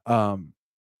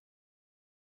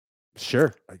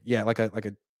 Sure. Yeah, like a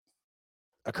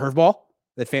curveball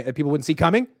that people wouldn't see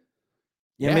coming.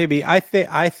 Yeah, maybe. I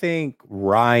think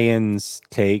Ryan's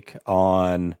take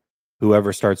on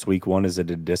whoever starts week 1 is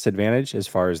at a disadvantage as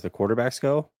far as the quarterbacks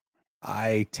go.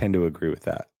 I tend to agree with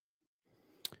that.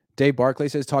 Dave Barclay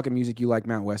says, talking music, you like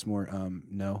Mount Westmore?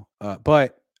 No.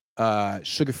 But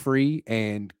Sugar Free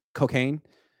and Cocaine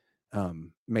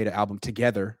made an album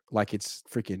together like it's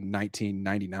freaking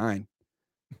 1999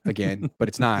 again, but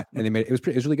it's not. And it was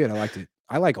really good. I liked it.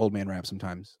 I like old man rap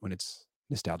sometimes when it's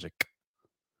nostalgic.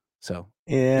 So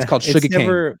yeah, it's called Sugar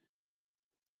Cane.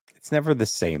 It's never the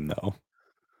same though.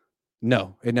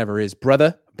 No, it never is.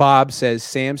 Brother Bob says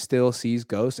Sam still sees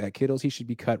ghosts at Kittles. He should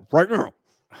be cut right now.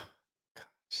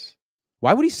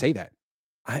 Why would he say that?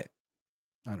 I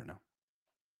don't know.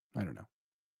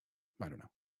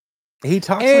 He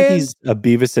talks like he's a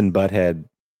Beavis and Butthead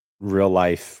real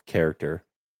life character.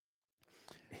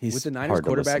 With the Niners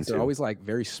quarterbacks, they're always like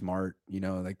very smart,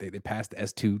 like they passed the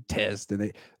S2 test and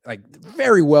they like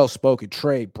very well spoken.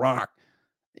 Trey, Brock,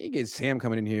 you get Sam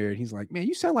coming in here and he's like, man,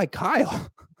 you sound like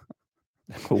Kyle.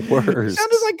 Worse. You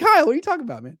sound just like Kyle. What are you talking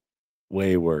about, man?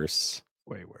 Way worse.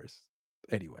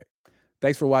 Anyway,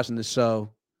 thanks for watching the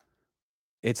show.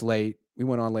 It's late. We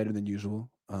went on later than usual.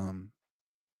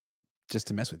 Just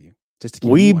to mess with you. Just to keep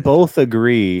we both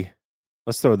agree.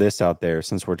 Let's throw this out there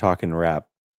since we're talking rap.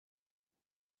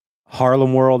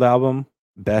 Harlem World album,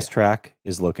 best track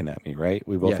is Looking at Me, right?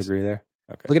 We both agree there?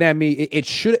 Okay. Looking at Me, it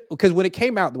should, because when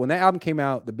that album came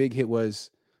out, the big hit was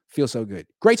Feel So Good.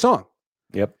 Great song.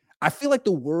 Yep. I feel like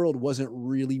the world wasn't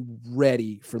really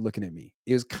ready for Looking at Me.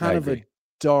 It was kind of a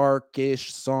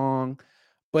darkish song,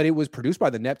 but it was produced by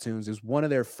the Neptunes. It was one of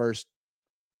their first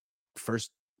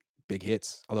big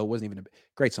hits, although it wasn't even a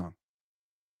great song.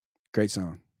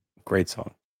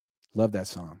 Love that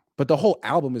song. But the whole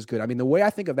album is good. I mean, the way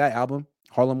I think of that album,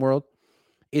 Harlem World,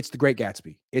 it's The Great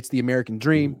Gatsby. It's The American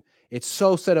Dream. Ooh. It's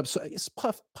so set up. So it's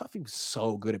Puffy was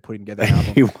so good at putting together an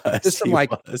album. He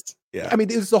was. Yeah. I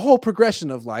mean, it was the whole progression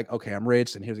of like, okay, I'm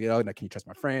rich, and here's can you trust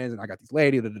my friends? And I got these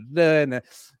ladies, and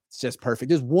it's just perfect.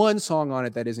 There's one song on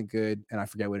it that isn't good, and I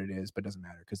forget what it is, but it doesn't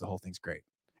matter because the whole thing's great.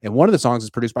 And one of the songs is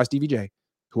produced by Stevie J,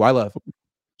 who I love.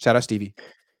 Shout out Stevie.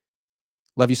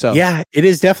 Love you so. Yeah, it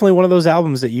is definitely one of those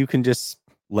albums that you can just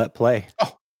let play.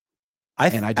 Oh, I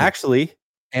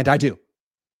do.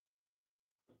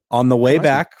 On the way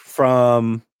back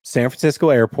from San Francisco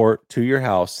airport to your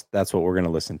house, that's what we're going to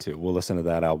listen to. We'll listen to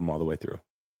that album all the way through.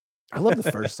 I love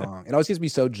the first song. It always gives me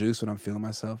so juiced when I'm feeling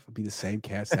myself. It'd be the same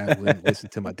cats that wouldn't listen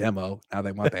to my demo. Now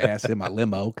they want the ass in my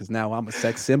limo because now I'm a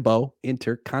sex symbol,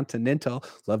 intercontinental.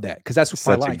 Love that because that's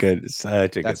my life. Such a good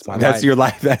That's my song. That's life. your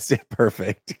life. That's it.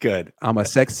 Perfect. Good. I'm a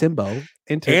sex symbol, And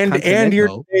intercontinental.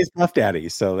 you're today's Puff Daddy.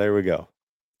 So there we go.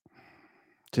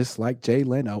 Just like Jay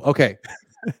Leno. Okay.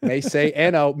 Mace say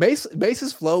N-O.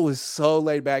 Mace's flow was so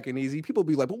laid back and easy. People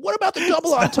be like, but what about the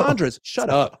double entendres? Shut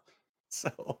up.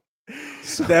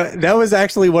 So that was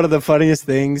actually one of the funniest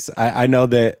things. I know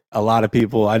that a lot of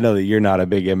people, I know that you're not a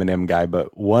big Eminem guy, but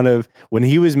when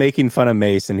he was making fun of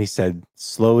Mace and he said,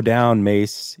 slow down,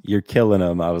 Mace, you're killing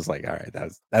him. I was like, all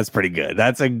right, that's pretty good.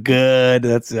 That's all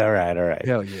right.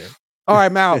 Hell yeah. All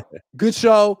right, Mal. Good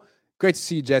show. Great to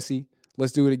see you, Jesse.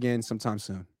 Let's do it again sometime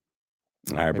soon.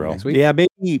 All right, Maybe bro. next week? Yeah, maybe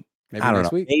I don't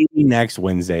next know. week. Maybe next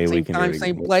Wednesday we Same can time, do it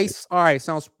same again. place. All right,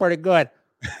 sounds pretty good.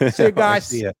 See you guys.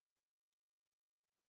 See ya.